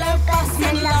Lellobee bus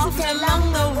and laughed along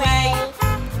the way.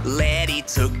 Letty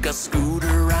took a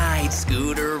scooter ride,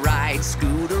 scooter ride,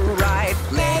 scooter ride.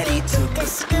 Letty took a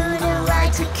scooter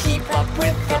ride to keep up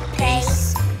with the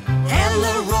pace.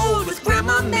 Ella rode with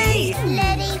Grandma Mei.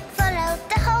 Letty followed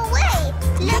the whole way.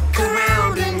 Look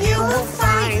around and you will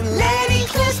find Letty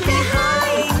close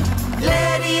behind.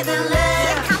 Letty the lamb,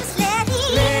 Here comes Letty.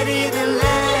 Letty the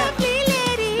lamb, Lovely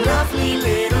Letty. lovely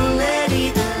little Letty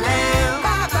the lamb.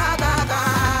 Ba ba ba ba.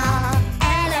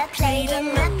 Ella played in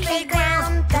the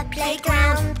playground, the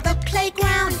playground, the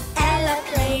playground. Ella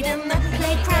played in the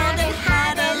playground and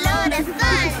had a lot of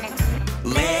fun.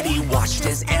 Letty watched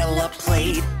as Ella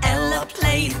played, Ella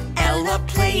played, Ella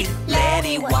played.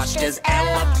 Letty watched as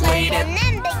Ella played And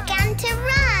then began to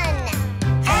run.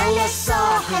 Ella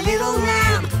saw her little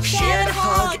lamb, shared a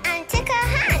hug. And took her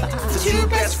hand. The 2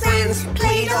 best friends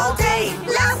played all day,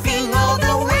 laughing all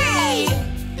the way.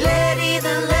 Letty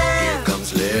the lamb, Here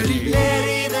comes Letty.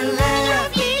 Letty the lamb,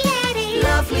 Lovely Letty.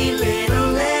 lovely little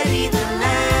Letty the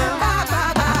lamb. Ba ba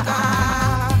ba ba.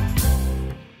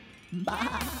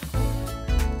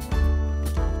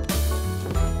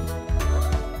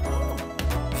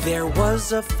 There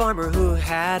was a farmer who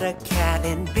had a cat,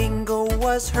 and Bingo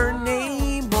was her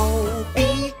name. Oh,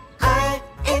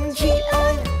 B-I-N-G-O,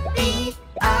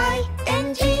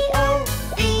 B-I-N-G-O,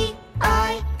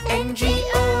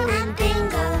 B-I-N-G-O. And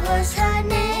Bingo was her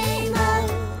name. Oh.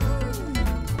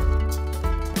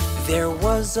 There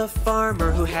was a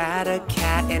farmer who had a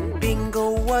cat, and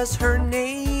Bingo was her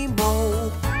name.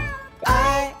 Oh,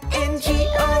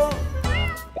 I-N-G-O,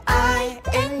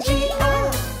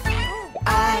 I-N-G-O,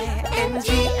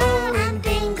 I-N-G-O. And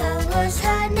Bingo was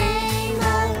her name.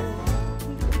 Oh.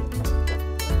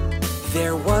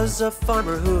 There was a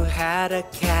farmer who had a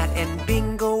cat, and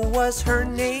Bingo was her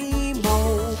name.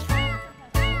 Oh,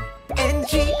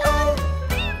 N-G-O,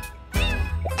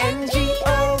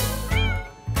 N-G-O,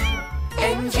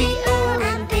 N-G-O.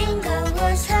 And Bingo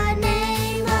was her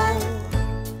name. Oh.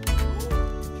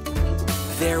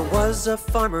 There was a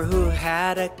farmer who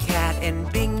had a cat,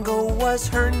 and Bingo was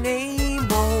her name.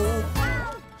 Oh,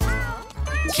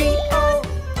 G-O,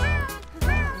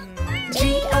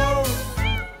 G-O,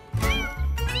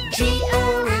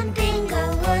 G-O. And Bingo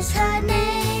was her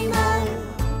name. Oh.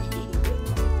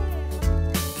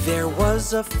 There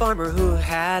was a farmer who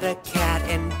had a cat,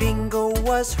 and Bingo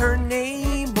was her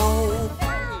name. Oh,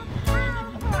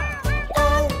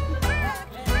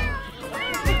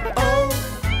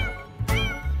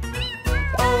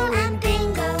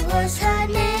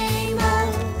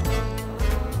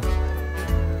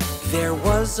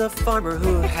 was a farmer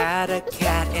who had a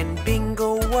cat, and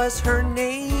Bingo was her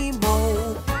name.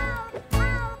 Oh.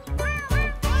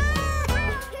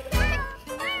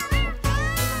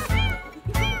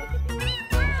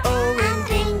 And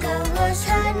Bingo was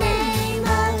her name.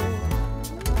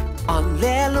 On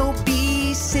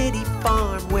Lellobee City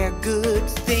Farm, where good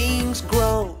things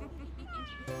grow.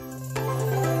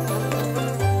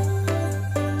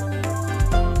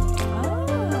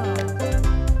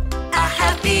 A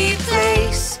happy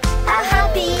place. A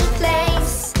happy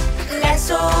place. Let's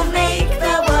all make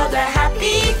the world a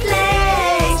happy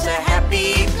place. A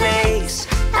happy place.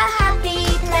 A happy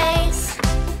place.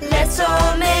 Let's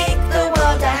all make the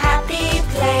world a happy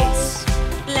place.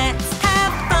 Let's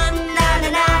have fun, na na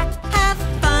na. Have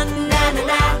fun, na na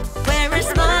na. Wear a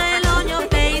smile on your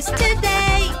face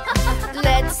today.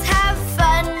 Let's have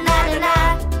fun, na na na.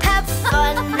 Have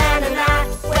fun, na na na.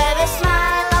 Wear a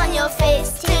smile on your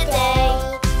face today.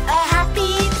 A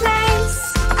happy place.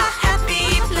 A happy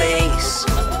place.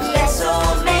 Let's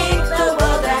all make the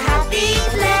world a happy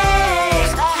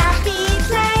place. A happy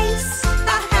place.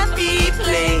 A happy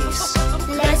place.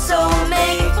 Let's all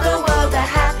make the world a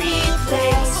happy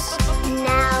place.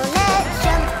 Now let's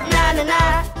jump, Na na na.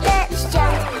 let's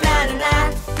jump. Na na na.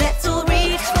 Let's all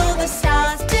reach for the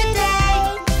stars today.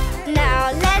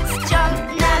 Now let's jump,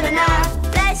 Na na na.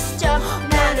 let's jump.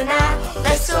 Na na na.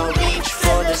 Let's all reach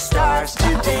for the stars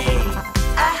today.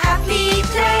 A happy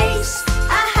place.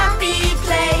 A happy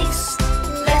place.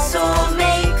 Let's all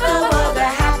make the world a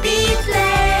happy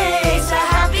place. A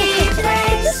happy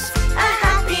place. A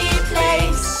happy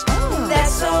place.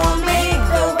 Let's all make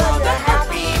the world a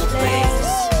happy place.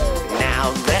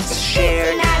 Now let's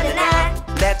share, Na na na.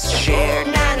 let's share.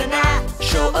 Na na na.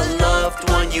 Show a loved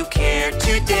one you care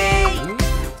today.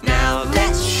 Now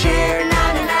let's share, Na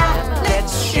na na.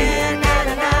 let's share. Na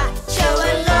na na. Show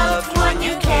a loved one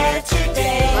you care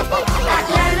today. At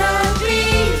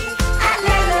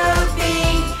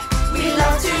Lellobee, we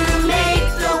love to make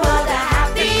the world a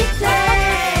happy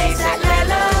place. At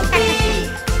Lellobee,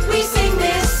 we sing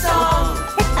this song.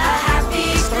 A happy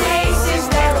place is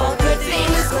where all good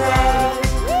things grow.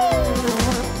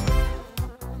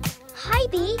 Hi,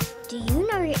 Bee. Do you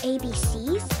know your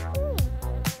ABCs?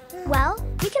 Well,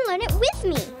 you can learn it with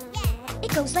me.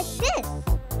 It goes like this.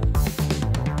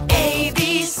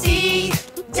 ABC,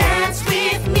 dance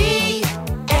with me.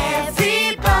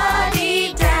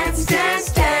 Everybody dance,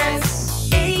 dance,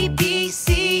 dance. A, B,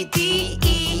 C, D,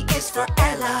 E is for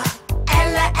Ella.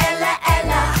 Ella, Ella,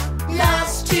 Ella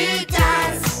loves to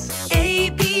dance. A,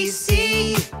 B,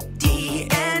 C, D,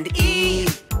 and E.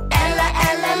 Ella,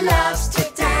 Ella loves to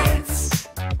dance.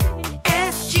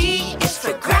 F, G is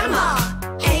for Grandma.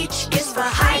 H is for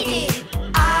Heidi.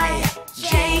 I,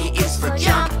 J is for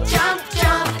jump, jump,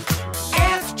 jump.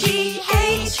 F, G,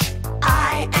 H,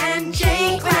 I, and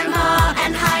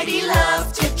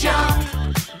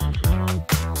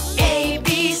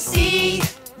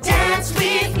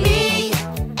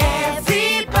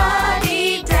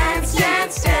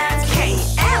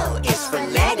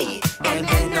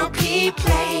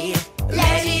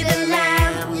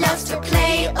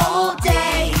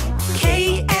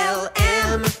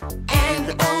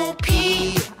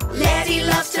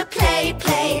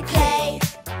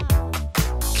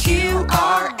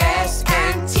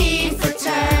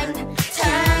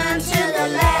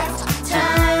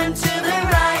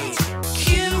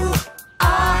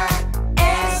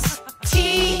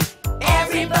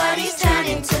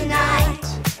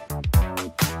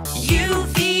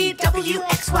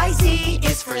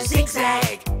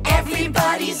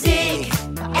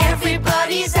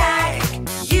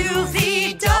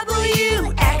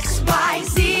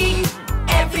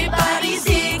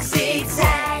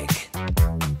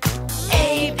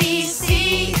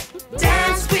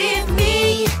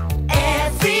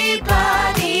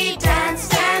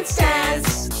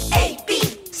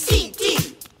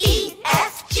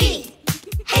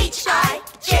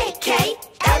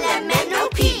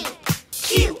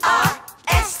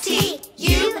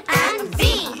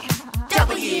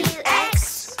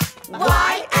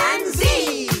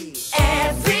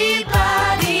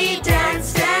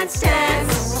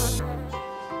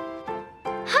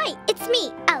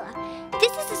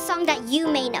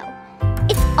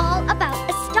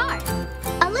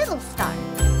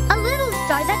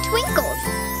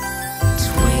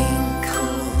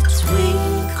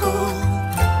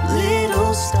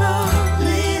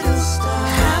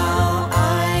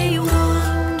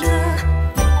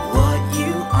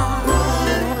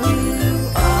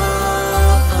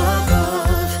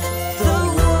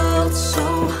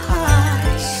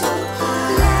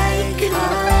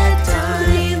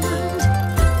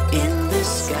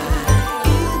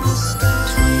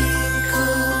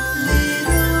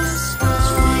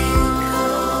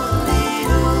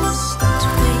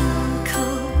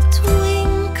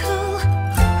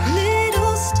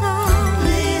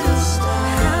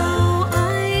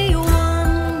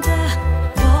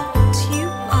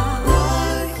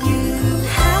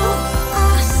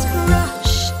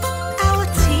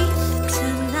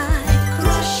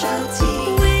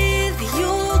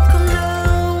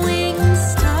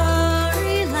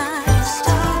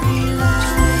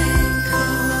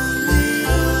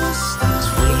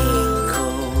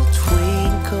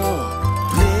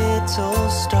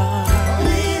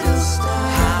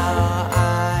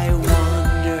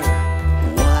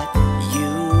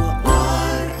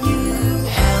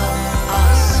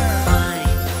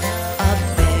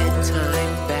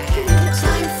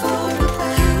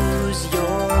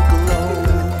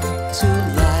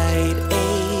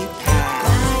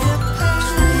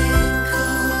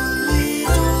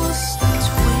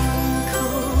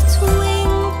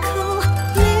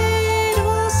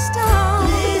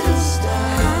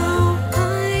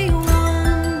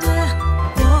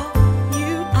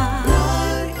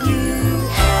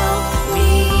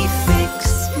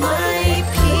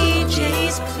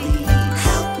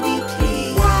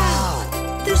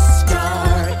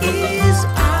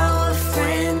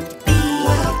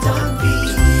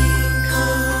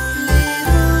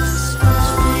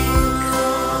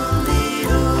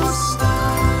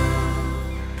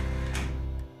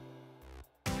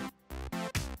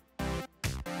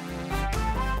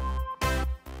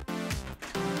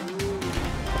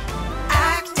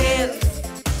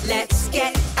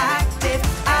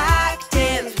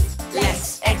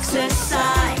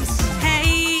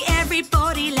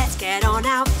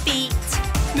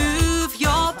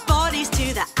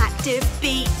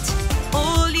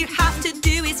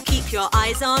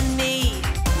eyes on me.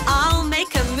 I'll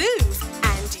make a move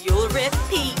and you'll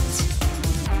repeat.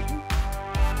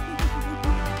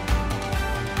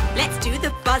 Let's do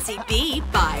the buzzy bee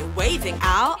by waving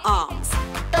our arms.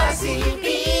 Buzzy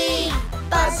bee,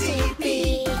 buzzy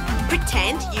bee.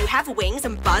 Pretend you have wings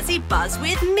and buzzy buzz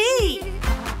with me.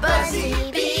 Buzzy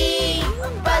bee,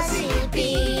 buzzy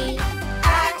bee.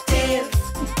 Active,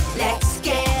 let's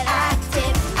get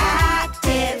active,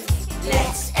 active.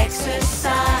 Let's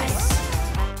exercise.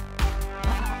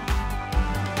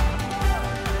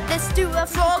 Let's do a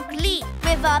frog leap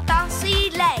with our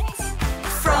bouncy legs.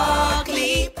 Frog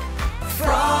leap,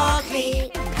 frog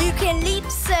leap. You can leap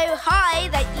so high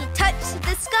that you touch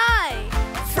the sky.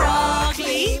 Frog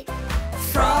leap,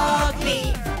 frog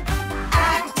leap.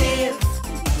 Active,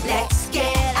 let's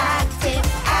get active,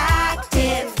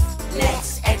 active.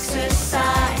 Let's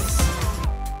exercise.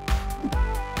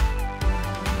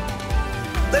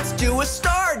 Let's do a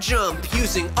star jump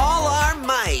using all our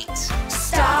might.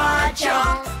 Star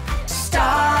jump,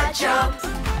 star jump.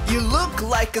 You look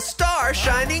like a star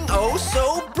shining oh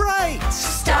so bright.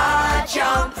 Star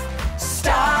jump,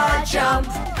 star jump.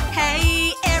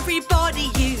 Hey, everybody,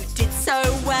 you did so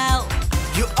well.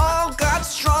 You all got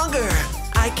stronger,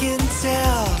 I can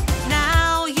tell.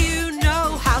 Now you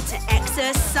know how to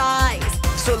exercise.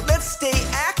 So let's stay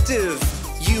active,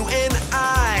 you and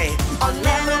I. On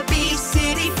Lellobee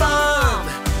City Farm,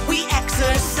 we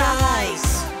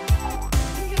exercise.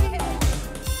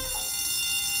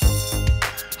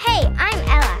 Hey, I'm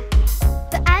Ella.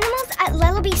 The animals at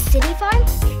Lellobee City Farm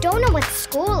don't know what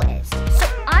school is, so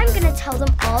I'm gonna tell them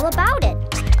all about it.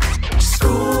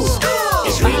 School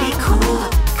is really cool.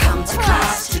 Come to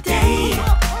class today.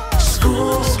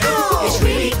 School is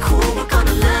really cool. We're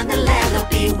gonna learn the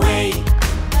Lellobee way.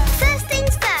 First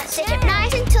things first, sit up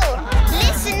nice and tall.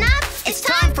 Listen up, it's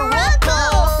time for roll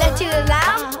call. Let's do the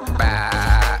lamb.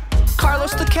 Bah.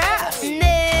 Carlos the calf.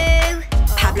 Moo.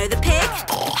 Pablo the pig,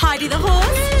 Heidi the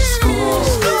horse. School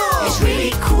is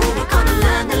really cool. We're gonna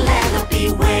learn the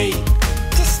Lellobee way.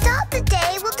 To start the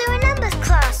day, we'll do a numbers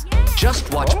class.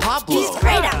 Just watch Pablo. He's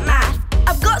great at math.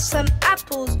 I've got some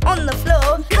apples on the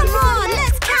floor. Come on,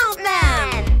 let's count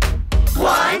them.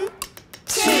 1,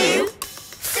 2,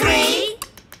 3,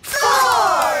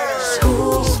 4.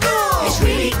 School is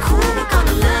really cool. We're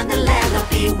gonna learn the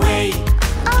Lellobee way.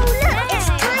 Oh look, it's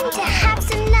time to have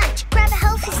some lunch. Grab a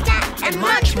healthy snack and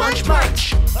munch, munch,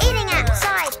 munch. Eating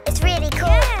outside, it's really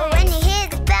cool. But when you hear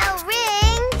the bell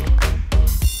ring,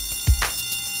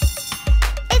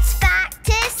 it's back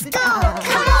to school.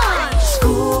 Come on!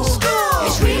 School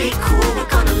is really cool. We're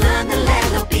gonna learn the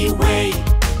Lellobee way.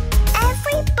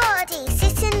 Everybody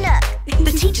sit and look.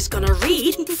 The teacher's gonna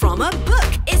read from a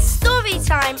book. It's story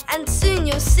time, and soon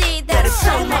you'll see that It's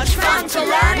so much fun to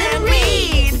learn and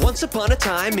read. Once upon a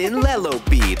time in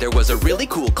Lellobee, there was a really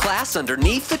cool class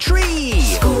underneath the tree.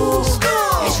 School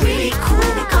is really cool.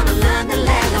 We're gonna learn the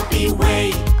Lellobee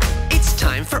way. It's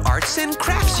time for arts and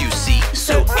crafts, you see.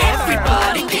 So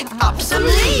everybody pick up some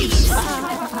leaves.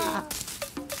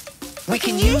 We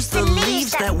can use the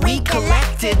leaves that we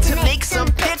collected to make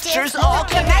some pictures all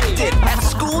connected. At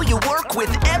school, you work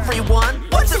with everyone.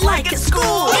 What's it like at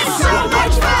school? It's so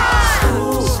much fun.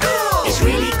 School is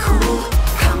really cool.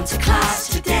 Come to class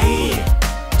today.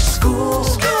 School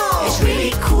is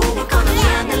really cool. We're gonna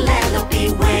learn the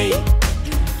Lellobee way.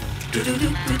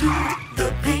 Do-do-do-do-do,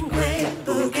 the penguin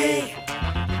boogie.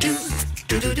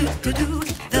 Do-do-do-do-do,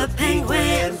 the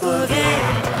penguin boogie.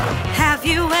 Have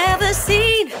you ever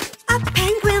seen a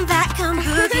penguin that can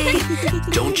boogie?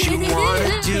 Don't you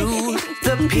wanna do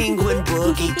the penguin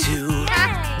boogie too?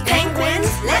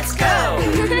 Penguins, let's go.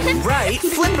 Right,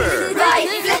 Flipper. Right,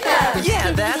 Flipper.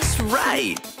 Yeah, that's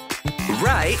right.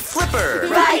 Right, Flipper.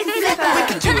 Right, Flipper. We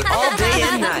can do it all day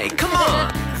and night. Come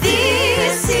on.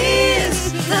 This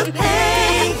is the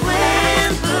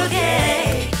penguin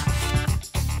boogie.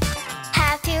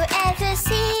 Have you ever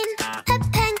seen a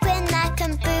penguin that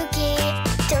can boogie?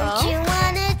 Don't you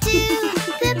wanna do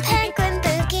the penguin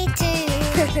boogie too?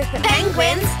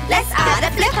 Penguins, let's add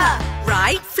a flipper.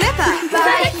 Right flipper.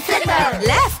 Right, Flipper.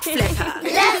 Left flipper.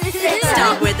 Left flipper.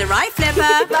 Start with the right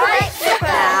flipper. Right flipper.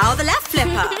 Now the left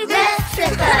flipper. Left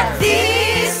flipper.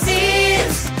 This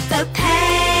is the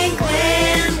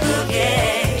penguin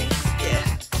boogie.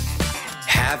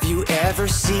 Have you ever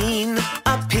seen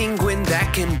a penguin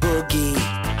that can boogie?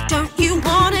 Don't you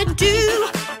wanna do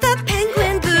the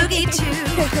penguin boogie too?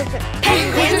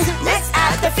 Penguins, let's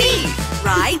add the feet.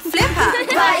 Right flipper.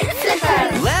 Right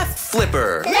flipper. Left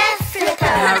flipper. Left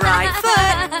flipper. Right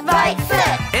foot. Right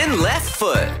foot. And left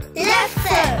foot. Left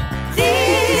foot.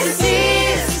 This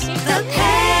is the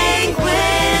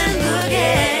penguin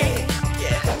boogie.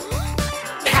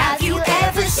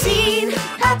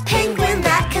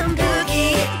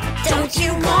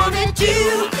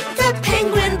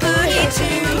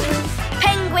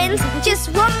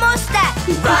 one more step.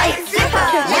 Right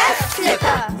flipper, left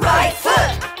flipper, right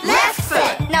foot, left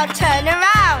foot. Now turn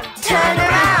around. Turn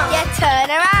around. Yeah, turn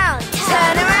around.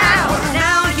 Turn around.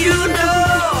 Now you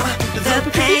know the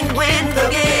penguin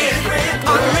boogie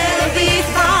on Lellobee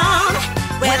Farm,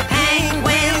 where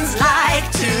penguins like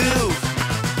to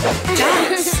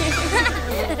dance.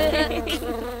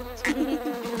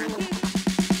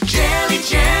 Jelly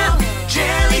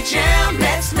jam,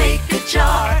 let's make a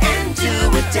jar and do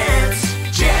a dance.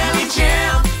 Jelly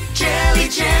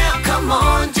jam, come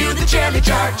on, do the jelly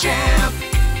jar jam.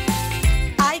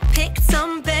 I picked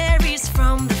some berries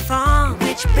from the farm.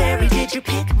 Which berry did you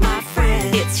pick, my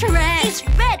friend? It's red. It's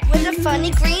red with a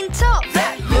funny green top.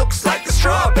 That looks like a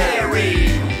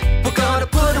strawberry. We're gonna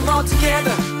put them all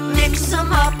together, mix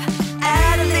them up,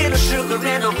 add a little sugar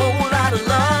and a whole lot of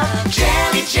love.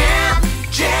 Jelly jam,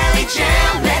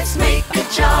 let's make a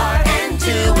jar and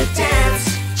do a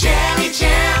dance. Jelly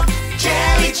jam,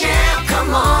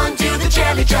 come on, do the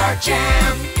jelly jar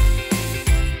jam.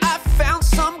 I found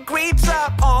some grapes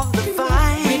up on the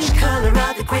vine. Which color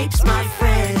are the grapes, my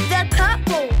friend? They're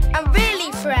purple and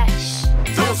really fresh.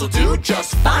 Those'll do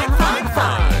just fine.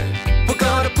 We're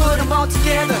gonna put them all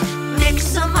together,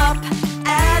 mix them up,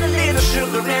 add a little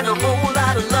sugar and a whole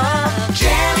lot of love.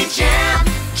 Jelly jam,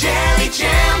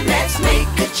 let's make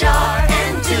a jar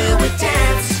and do a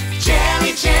dance.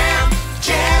 Jelly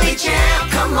jam,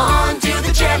 come on, do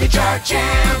the jelly jar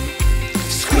jam.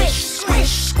 Squish,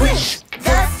 squish,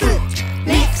 the fruit.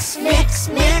 Mix,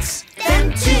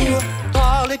 them two.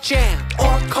 Call it jam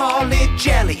or call it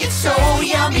jelly, it's so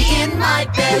yummy in my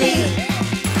belly.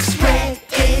 Spread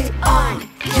it on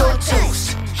your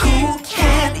toast. Who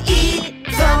can eat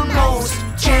the most?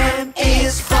 Jam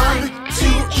is fun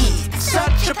to eat,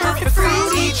 such a perfect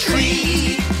fruity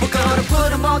treat. We're gonna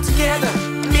put them all together,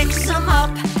 mix them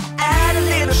up, add a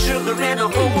little sugar and a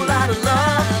whole lot of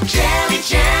love. Jelly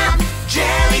jam,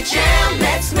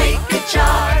 let's make a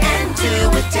jar and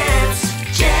do a dance.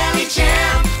 Jelly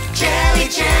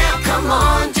jam, come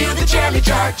on, do the jelly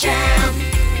jar jam.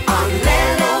 On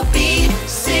Lellobee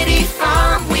City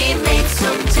Farm, we made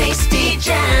some tasty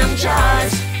jam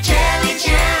jars. Jelly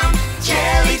jam,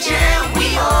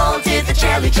 we all did the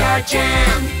jelly jar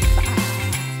jam.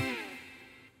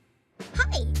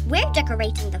 Hi, we're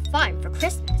decorating the farm for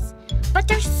Christmas, but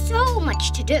there's so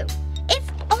much to do. If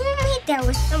only there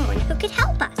was someone who could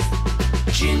help us.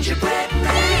 Gingerbread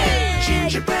man,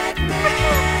 gingerbread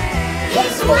man.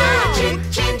 He's magic,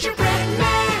 gingerbread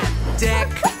man. Deck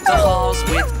the halls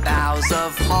with boughs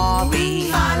of holly.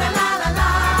 La la la la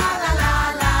la la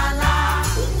la la.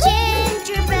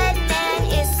 Gingerbread man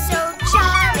is so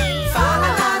jolly. La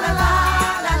la la la la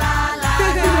la la la.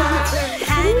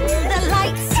 Hang the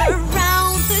lights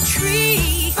around the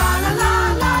tree. La la la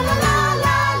la la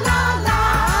la la la.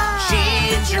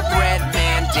 Gingerbread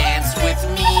man, dance with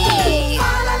me.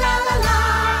 La la la la la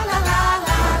la la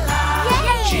la.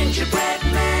 Gingerbread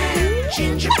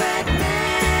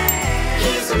man,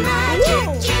 he's a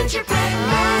magic gingerbread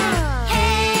man.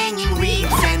 Hanging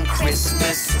wreaths and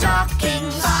Christmas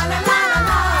stockings. La la la la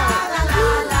la la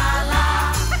la la.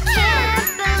 Can't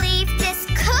believe this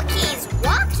cookie's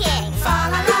walking. La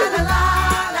la la la la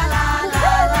la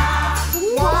la la.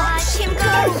 Watch him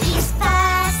go, he's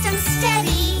fast and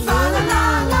steady. La la la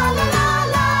la la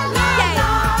la la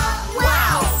la.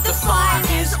 Wow, the farm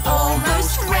is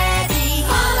almost ready.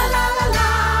 La la la la la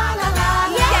la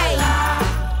la la.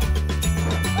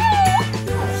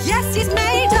 Yes, he's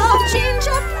made of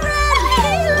gingerbread.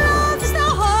 He loves the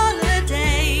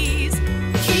holidays.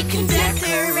 He can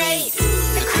decorate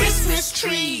the Christmas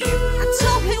tree and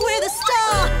top it with a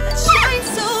star that shines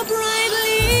so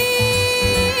brightly.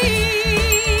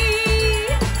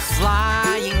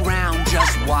 Flying round,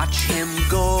 just watch him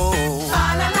go.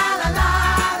 La la la la la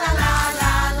la la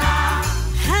la la.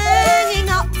 Hanging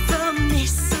up the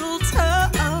mistletoe.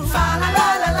 La la la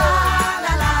la la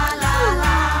la la la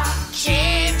la.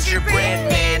 Gingerbread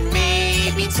man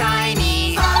may be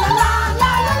tiny. La la la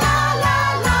la la la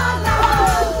la la.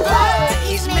 But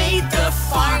he's made the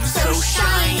farm so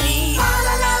shiny. La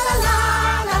la la la la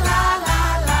la la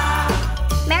la.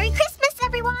 Merry Christmas,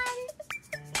 everyone!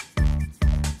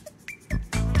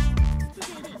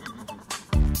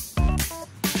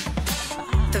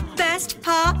 The best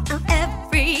part of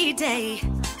every day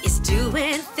is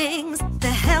doing things the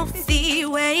healthy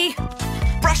way.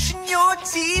 Brushing your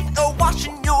teeth or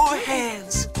washing your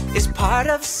hands is part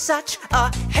of such a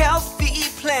healthy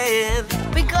plan.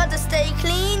 We gotta stay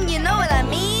clean, you know what I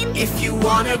mean? If you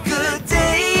want a good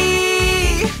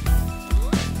day,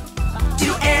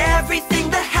 do everything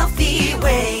the healthy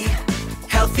way.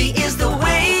 Healthy is the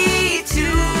way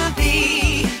to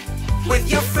be. With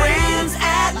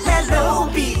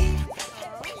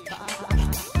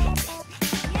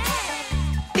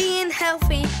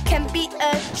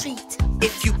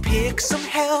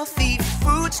healthy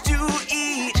foods to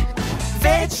eat.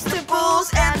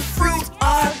 Vegetables and fruit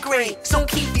are great, so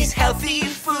keep these healthy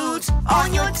foods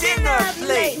on your dinner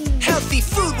plate. Healthy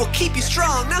food will keep you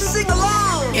strong, now sing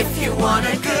along. If you want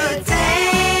a good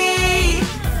day,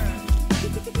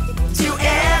 do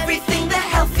everything the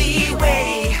healthy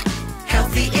way.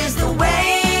 Healthy is the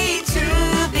way to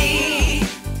be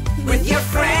with your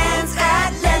friends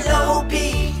at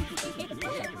Lellobee.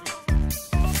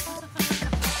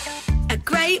 A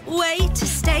great way to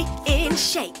stay in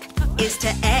shape is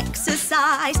to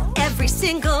exercise every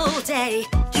single day.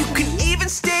 You can even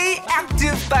stay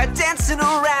active by dancing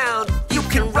around. You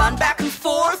can run back and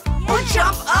forth or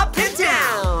jump up and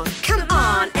down. Come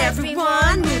on,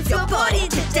 everyone, move your body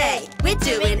today. We're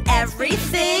doing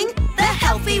everything the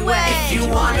healthy way. If you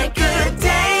want a good day,